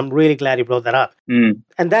great point. I'm really glad you brought that up. And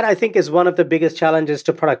that, I think, is one of the biggest challenges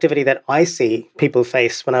to productivity that I see people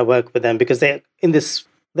face when I work with them, because they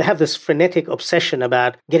have this frenetic obsession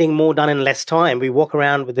about getting more done in less time. We walk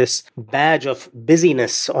around with this badge of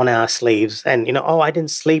busyness on our sleeves and, I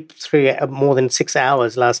didn't sleep more than 6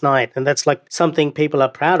 hours last night. And that's like something people are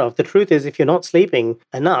proud of. The truth is, if you're not sleeping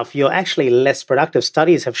enough, you're actually less productive.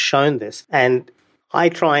 Studies have shown this. And I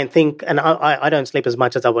try and think, and I don't sleep as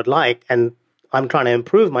much as I would like, and I'm trying to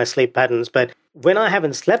improve my sleep patterns. But when I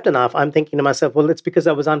haven't slept enough, I'm thinking to myself, well, it's because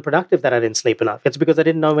I was unproductive that I didn't sleep enough. It's because I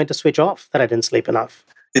didn't know when to switch off that I didn't sleep enough.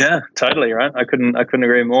 Yeah, totally right. I couldn't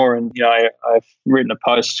agree more. And I've written a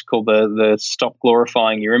post called the "Stop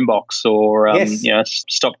Glorifying Your Inbox," or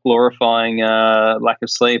stop glorifying lack of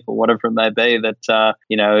sleep, or whatever it may be. That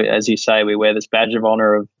as you say, we wear this badge of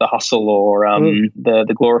honor of the hustle, or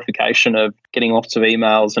the glorification of getting lots of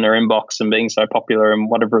emails in our inbox and being so popular, and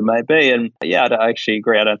whatever it may be. And yeah, I actually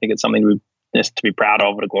agree. I don't think it's something to be proud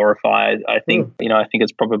of or to glorify. I think I think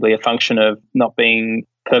it's probably a function of not being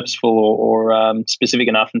purposeful or specific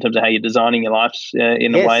enough in terms of how you're designing your life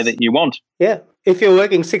in a way that you want. Yeah. If you're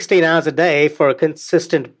working 16 hours a day for a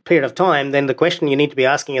consistent period of time, then the question you need to be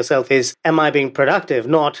asking yourself is, am I being productive?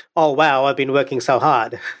 Not, oh, wow, I've been working so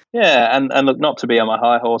hard. Yeah, and look, not to be on my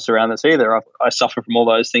high horse around this either. I suffer from all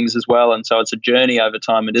those things as well. And so it's a journey over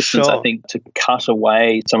time and distance, Sure. I think, to cut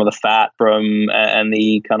away some of the fat from and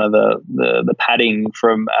the kind of the padding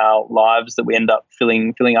from our lives that we end up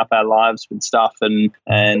filling up our lives with stuff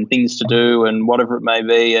and things to do and whatever it may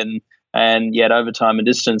be. And yet over time and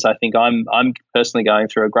distance, I think I'm personally going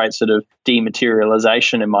through a great sort of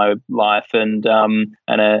dematerialization in my life and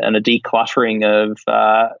a decluttering of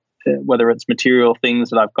whether it's material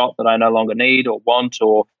things that I've got that I no longer need or want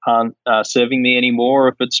or aren't serving me anymore, or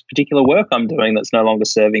if it's particular work I'm doing that's no longer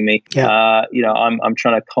serving me. Yeah. I'm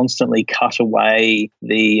trying to constantly cut away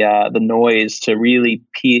the noise to really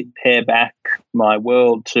pare back my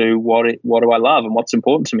world to what do I love and what's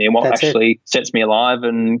important to me and what sets me alive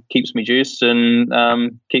and keeps me juiced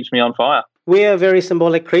and keeps me on fire. We are very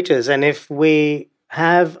symbolic creatures, and if we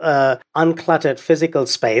have a uncluttered physical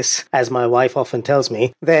space, as my wife often tells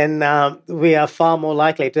me, then we are far more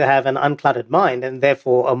likely to have an uncluttered mind and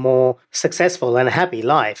therefore a more successful and happy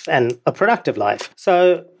life and a productive life.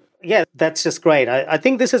 So yeah, that's just great. I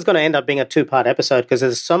think this is going to end up being a 2-part episode because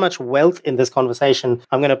there's so much wealth in this conversation.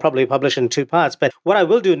 I'm going to probably publish in 2 parts. But what I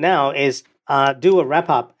will do now is do a wrap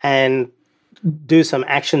up and do some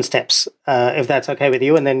action steps, if that's okay with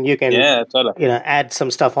you. And then you can totally. Add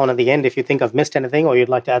some stuff on at the end if you think I've missed anything or you'd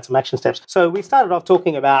like to add some action steps. So we started off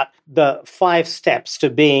talking about the 5 steps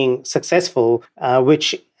to being successful,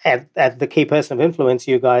 which at the Key Person of Influence,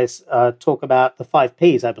 you guys talk about the 5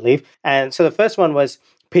 Ps, I believe. And so the first one was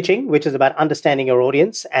pitching, which is about understanding your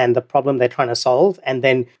audience and the problem they're trying to solve, and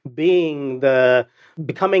then becoming the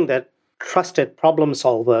trusted problem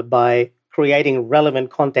solver by creating relevant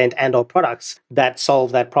content and or products that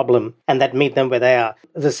solve that problem and that meet them where they are.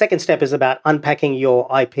 The second step is about unpacking your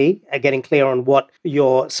IP, getting clear on what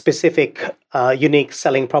your specific unique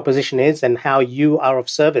selling proposition is and how you are of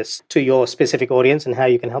service to your specific audience and how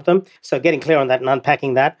you can help them. So getting clear on that and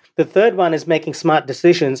unpacking that. The third one is making smart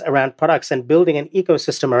decisions around products and building an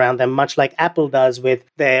ecosystem around them, much like Apple does with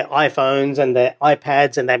their iPhones and their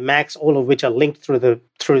iPads and their Macs, all of which are linked through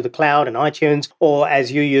the cloud and iTunes, or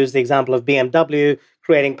as you use the example of BMW,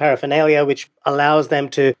 creating paraphernalia, which allows them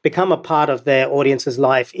to become a part of their audience's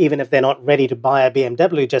life, even if they're not ready to buy a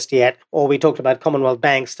BMW just yet. Or we talked about Commonwealth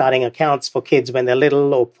Bank starting accounts for kids when they're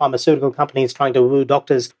little, or pharmaceutical companies trying to woo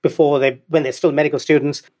doctors when they're still medical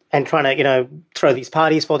students and trying to, throw these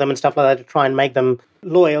parties for them and stuff like that to try and make them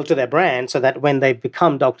loyal to their brand so that when they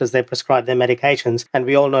become doctors, they prescribe their medications. And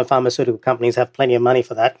we all know pharmaceutical companies have plenty of money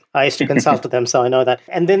for that. I used to consult with them, so I know that.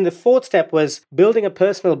 And then the fourth step was building a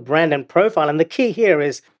personal brand and profile. And the key here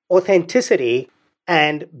is authenticity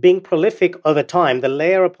and being prolific over time, the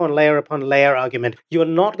layer upon layer upon layer argument. You're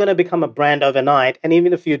not going to become a brand overnight. And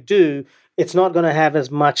even if you do, it's not going to have as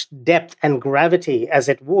much depth and gravity as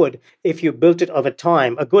it would if you built it over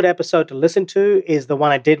time. A good episode to listen to is the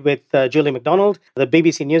one I did with Julie McDonald, the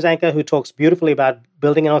BBC News anchor, who talks beautifully about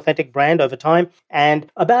building an authentic brand over time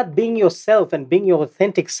and about being yourself and being your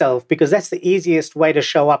authentic self, because that's the easiest way to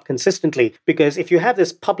show up consistently. Because if you have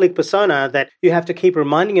this public persona that you have to keep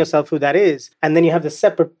reminding yourself who that is, and then you have this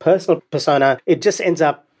separate personal persona, it just ends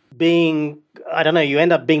up being, I don't know, you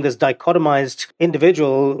end up being this dichotomized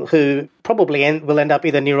individual who probably will end up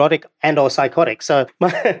either neurotic and or psychotic. So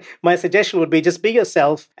my suggestion would be just be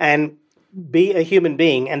yourself and be a human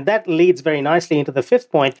being. And that leads very nicely into the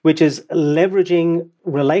fifth point, which is leveraging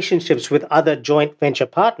relationships with other joint venture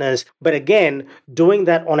partners. But again, doing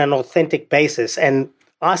that on an authentic basis and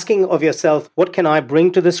asking of yourself, what can I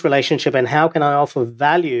bring to this relationship and how can I offer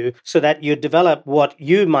value, so that you develop what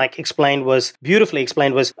you, Mike, beautifully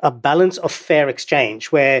explained was a balance of fair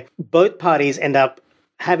exchange, where both parties end up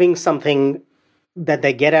having something that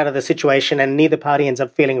they get out of the situation and neither party ends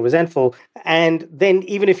up feeling resentful. And then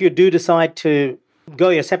even if you do decide to go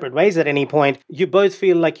your separate ways at any point, you both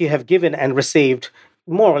feel like you have given and received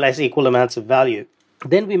more or less equal amounts of value.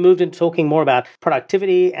 Then we moved into talking more about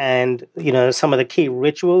productivity and, some of the key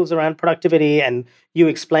rituals around productivity. And you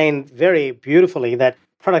explained very beautifully that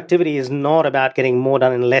productivity is not about getting more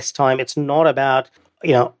done in less time. It's not about,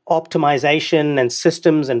 optimization and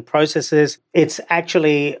systems and processes. It's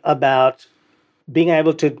actually about being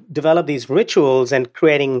able to develop these rituals and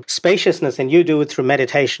creating spaciousness, and you do it through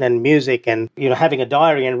meditation and music and, having a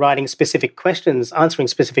diary and writing specific questions, answering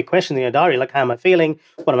specific questions in your diary, like how am I feeling?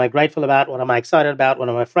 What am I grateful about? What am I excited about? What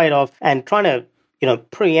am I afraid of? And trying to,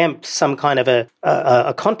 preempt some kind of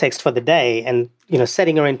a context for the day and,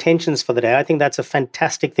 setting your intentions for the day. I think that's a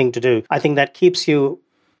fantastic thing to do. I think that keeps you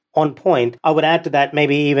on point. I would add to that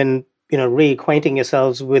maybe even reacquainting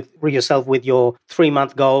yourself with your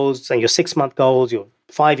 3-month goals and your 6-month goals, your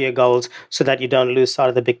 5-year goals, so that you don't lose sight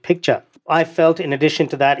of the big picture. I felt in addition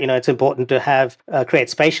to that, it's important to create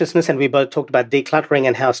spaciousness. And we both talked about decluttering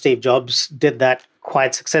and how Steve Jobs did that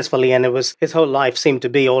quite successfully. And his whole life seemed to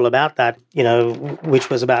be all about that, which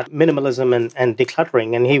was about minimalism and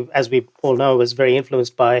decluttering. And he, as we all know, was very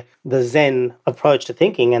influenced by the Zen approach to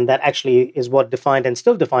thinking. And that actually is what defined and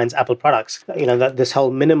still defines Apple products, this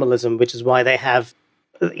whole minimalism, which is why they have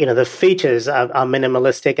the features are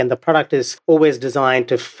minimalistic and the product is always designed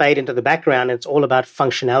to fade into the background. It's all about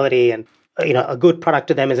functionality, and a good product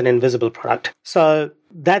to them is an invisible product. So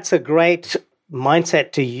that's a great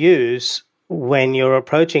mindset to use when you're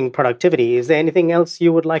approaching productivity. Is there anything else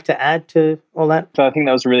you would like to add to all that? So I think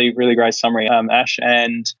that was a really, really great summary, Ash.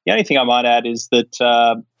 And the only thing I might add is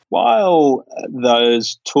that while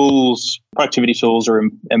those tools, productivity tools, are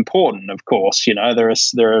important, of course, there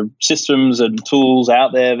are systems and tools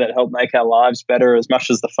out there that help make our lives better. As much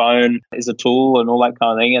as the phone is a tool and all that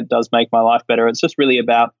kind of thing, it does make my life better. It's just really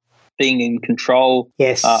about being in control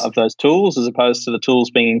of those tools, as opposed to the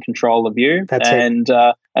tools being in control of you.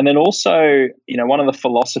 And then also, one of the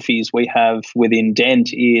philosophies we have within Dent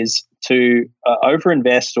is to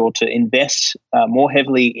overinvest or to invest more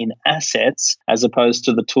heavily in assets as opposed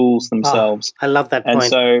to the tools themselves. I love that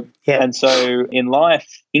point. And so in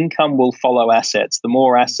life, income will follow assets. The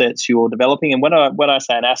more assets you're developing, and when I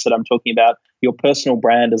say an asset, I'm talking about your personal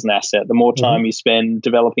brand as an asset. The more time you spend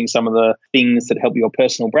developing some of the things that help your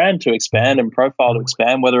personal brand to expand and profile to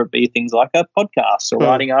expand, whether it be things like a podcast or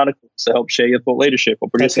writing articles to help share your thought leadership or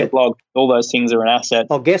producing a blog, all those things are an asset.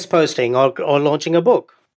 Or guest posting or launching a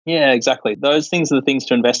book. Yeah, exactly. Those things are the things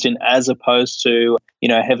to invest in, as opposed to,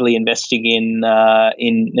 heavily investing in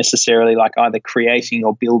necessarily like either creating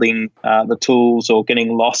or building the tools, or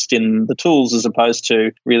getting lost in the tools, as opposed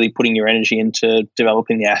to really putting your energy into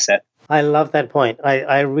developing the asset. I love that point.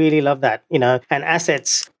 I really love that, and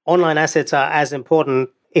online assets are as important,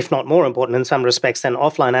 if not more important in some respects, than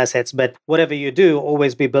offline assets. But whatever you do,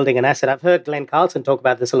 always be building an asset. I've heard Glenn Carlson talk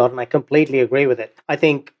about this a lot, and I completely agree with it. I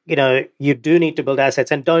think, you do need to build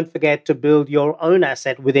assets, and don't forget to build your own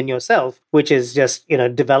asset within yourself, which is just,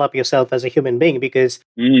 develop yourself as a human being, because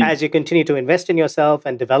as you continue to invest in yourself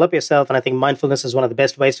and develop yourself, and I think mindfulness is one of the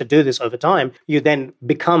best ways to do this over time, you then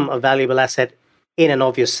become a valuable asset in and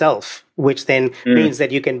of yourself, which then means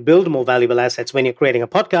that you can build more valuable assets. When you're creating a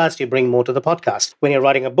podcast, you bring more to the podcast. When you're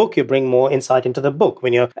writing a book, you bring more insight into the book.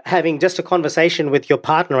 When you're having just a conversation with your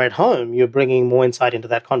partner at home, you're bringing more insight into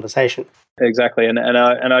that conversation. Exactly, and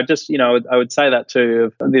I just I would say that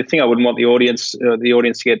too. The thing I wouldn't want the audience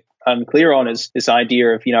to get unclear on is this idea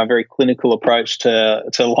of, a very clinical approach to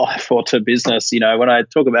life or to business. When I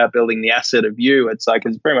talk about building the asset of you, it's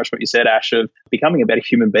very much what you said, Ash, of becoming a better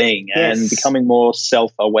human being and becoming more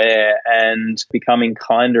self-aware and becoming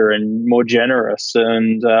kinder and more generous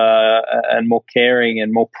and more caring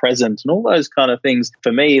and more present and all those kind of things.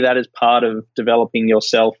 For me, that is part of developing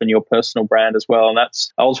yourself and your personal brand as well. And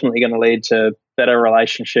that's ultimately going to lead to better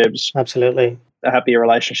relationships. Absolutely. Happier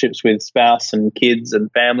relationships with spouse and kids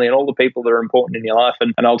and family and all the people that are important in your life.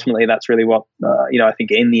 And ultimately, that's really what, I think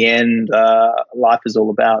in the end, life is all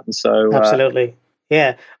about. And so... Absolutely.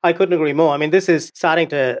 Yeah, I couldn't agree more. I mean, this is starting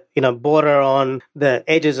to, border on the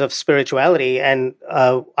edges of spirituality. And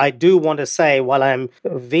I do want to say, while I'm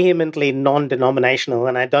vehemently non-denominational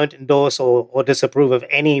and I don't endorse or disapprove of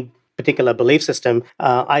any particular belief system,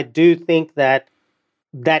 I do think that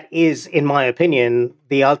is, in my opinion,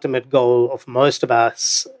 the ultimate goal of most of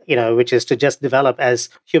us, which is to just develop as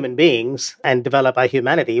human beings and develop our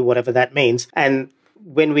humanity, whatever that means. And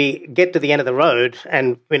when we get to the end of the road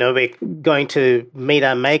and, we're going to meet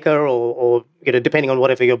our maker or depending on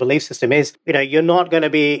whatever your belief system is, you're not going to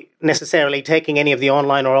be necessarily taking any of the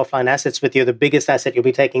online or offline assets with you. The biggest asset you'll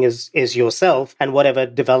be taking is yourself and whatever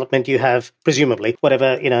development you have, presumably,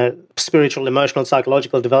 whatever, spiritual, emotional,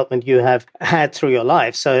 psychological development you have had through your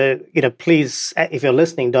life. So, please, if you're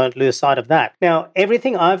listening, don't lose sight of that. Now,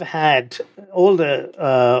 everything I've had, all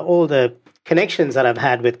the connections that I've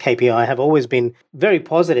had with KPI have always been very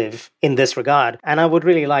positive in this regard. And I would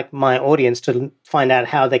really like my audience to find out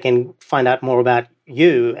how they can find out more about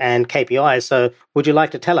you and KPI. So would you like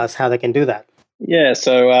to tell us how they can do that? Yeah.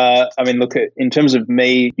 So, look, in terms of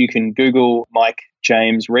me, you can Google Mike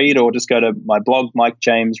James Reid or just go to my blog,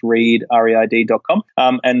 mikejamesreid.com.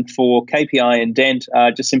 And for KPI and Dent,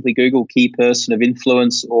 just simply Google Key Person of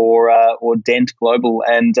Influence or Dent Global,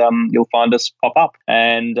 and you'll find us pop up.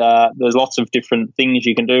 And there's lots of different things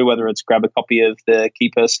you can do, whether it's grab a copy of the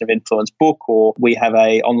Key Person of Influence book, or we have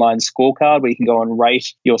a online scorecard where you can go and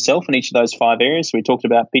rate yourself in each of those 5 areas. So we talked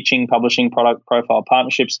about pitching, publishing, product, profile,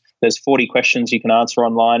 partnerships. There's 40 questions you can answer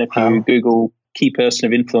online if you Google Key Person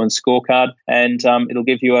of Influence scorecard, and it'll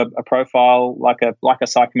give you a profile like a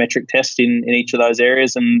psychometric test in each of those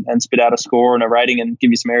areas and spit out a score and a rating and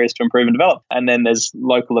give you some areas to improve and develop. And then there's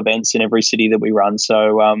local events in every city that we run.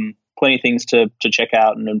 So plenty of things to check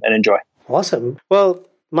out and enjoy. Awesome. Well,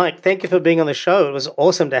 Mike, thank you for being on the show. It was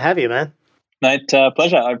awesome to have you, man. Mate,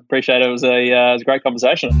 pleasure. I appreciate it. It was a great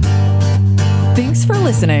conversation. Thanks for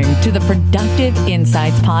listening to the Productive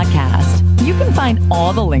Insights Podcast. You can find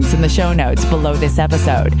all the links in the show notes below this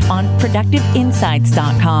episode on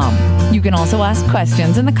productiveinsights.com. You can also ask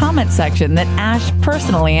questions in the comment section that Ash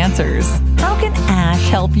personally answers. How can Ash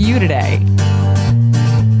help you today?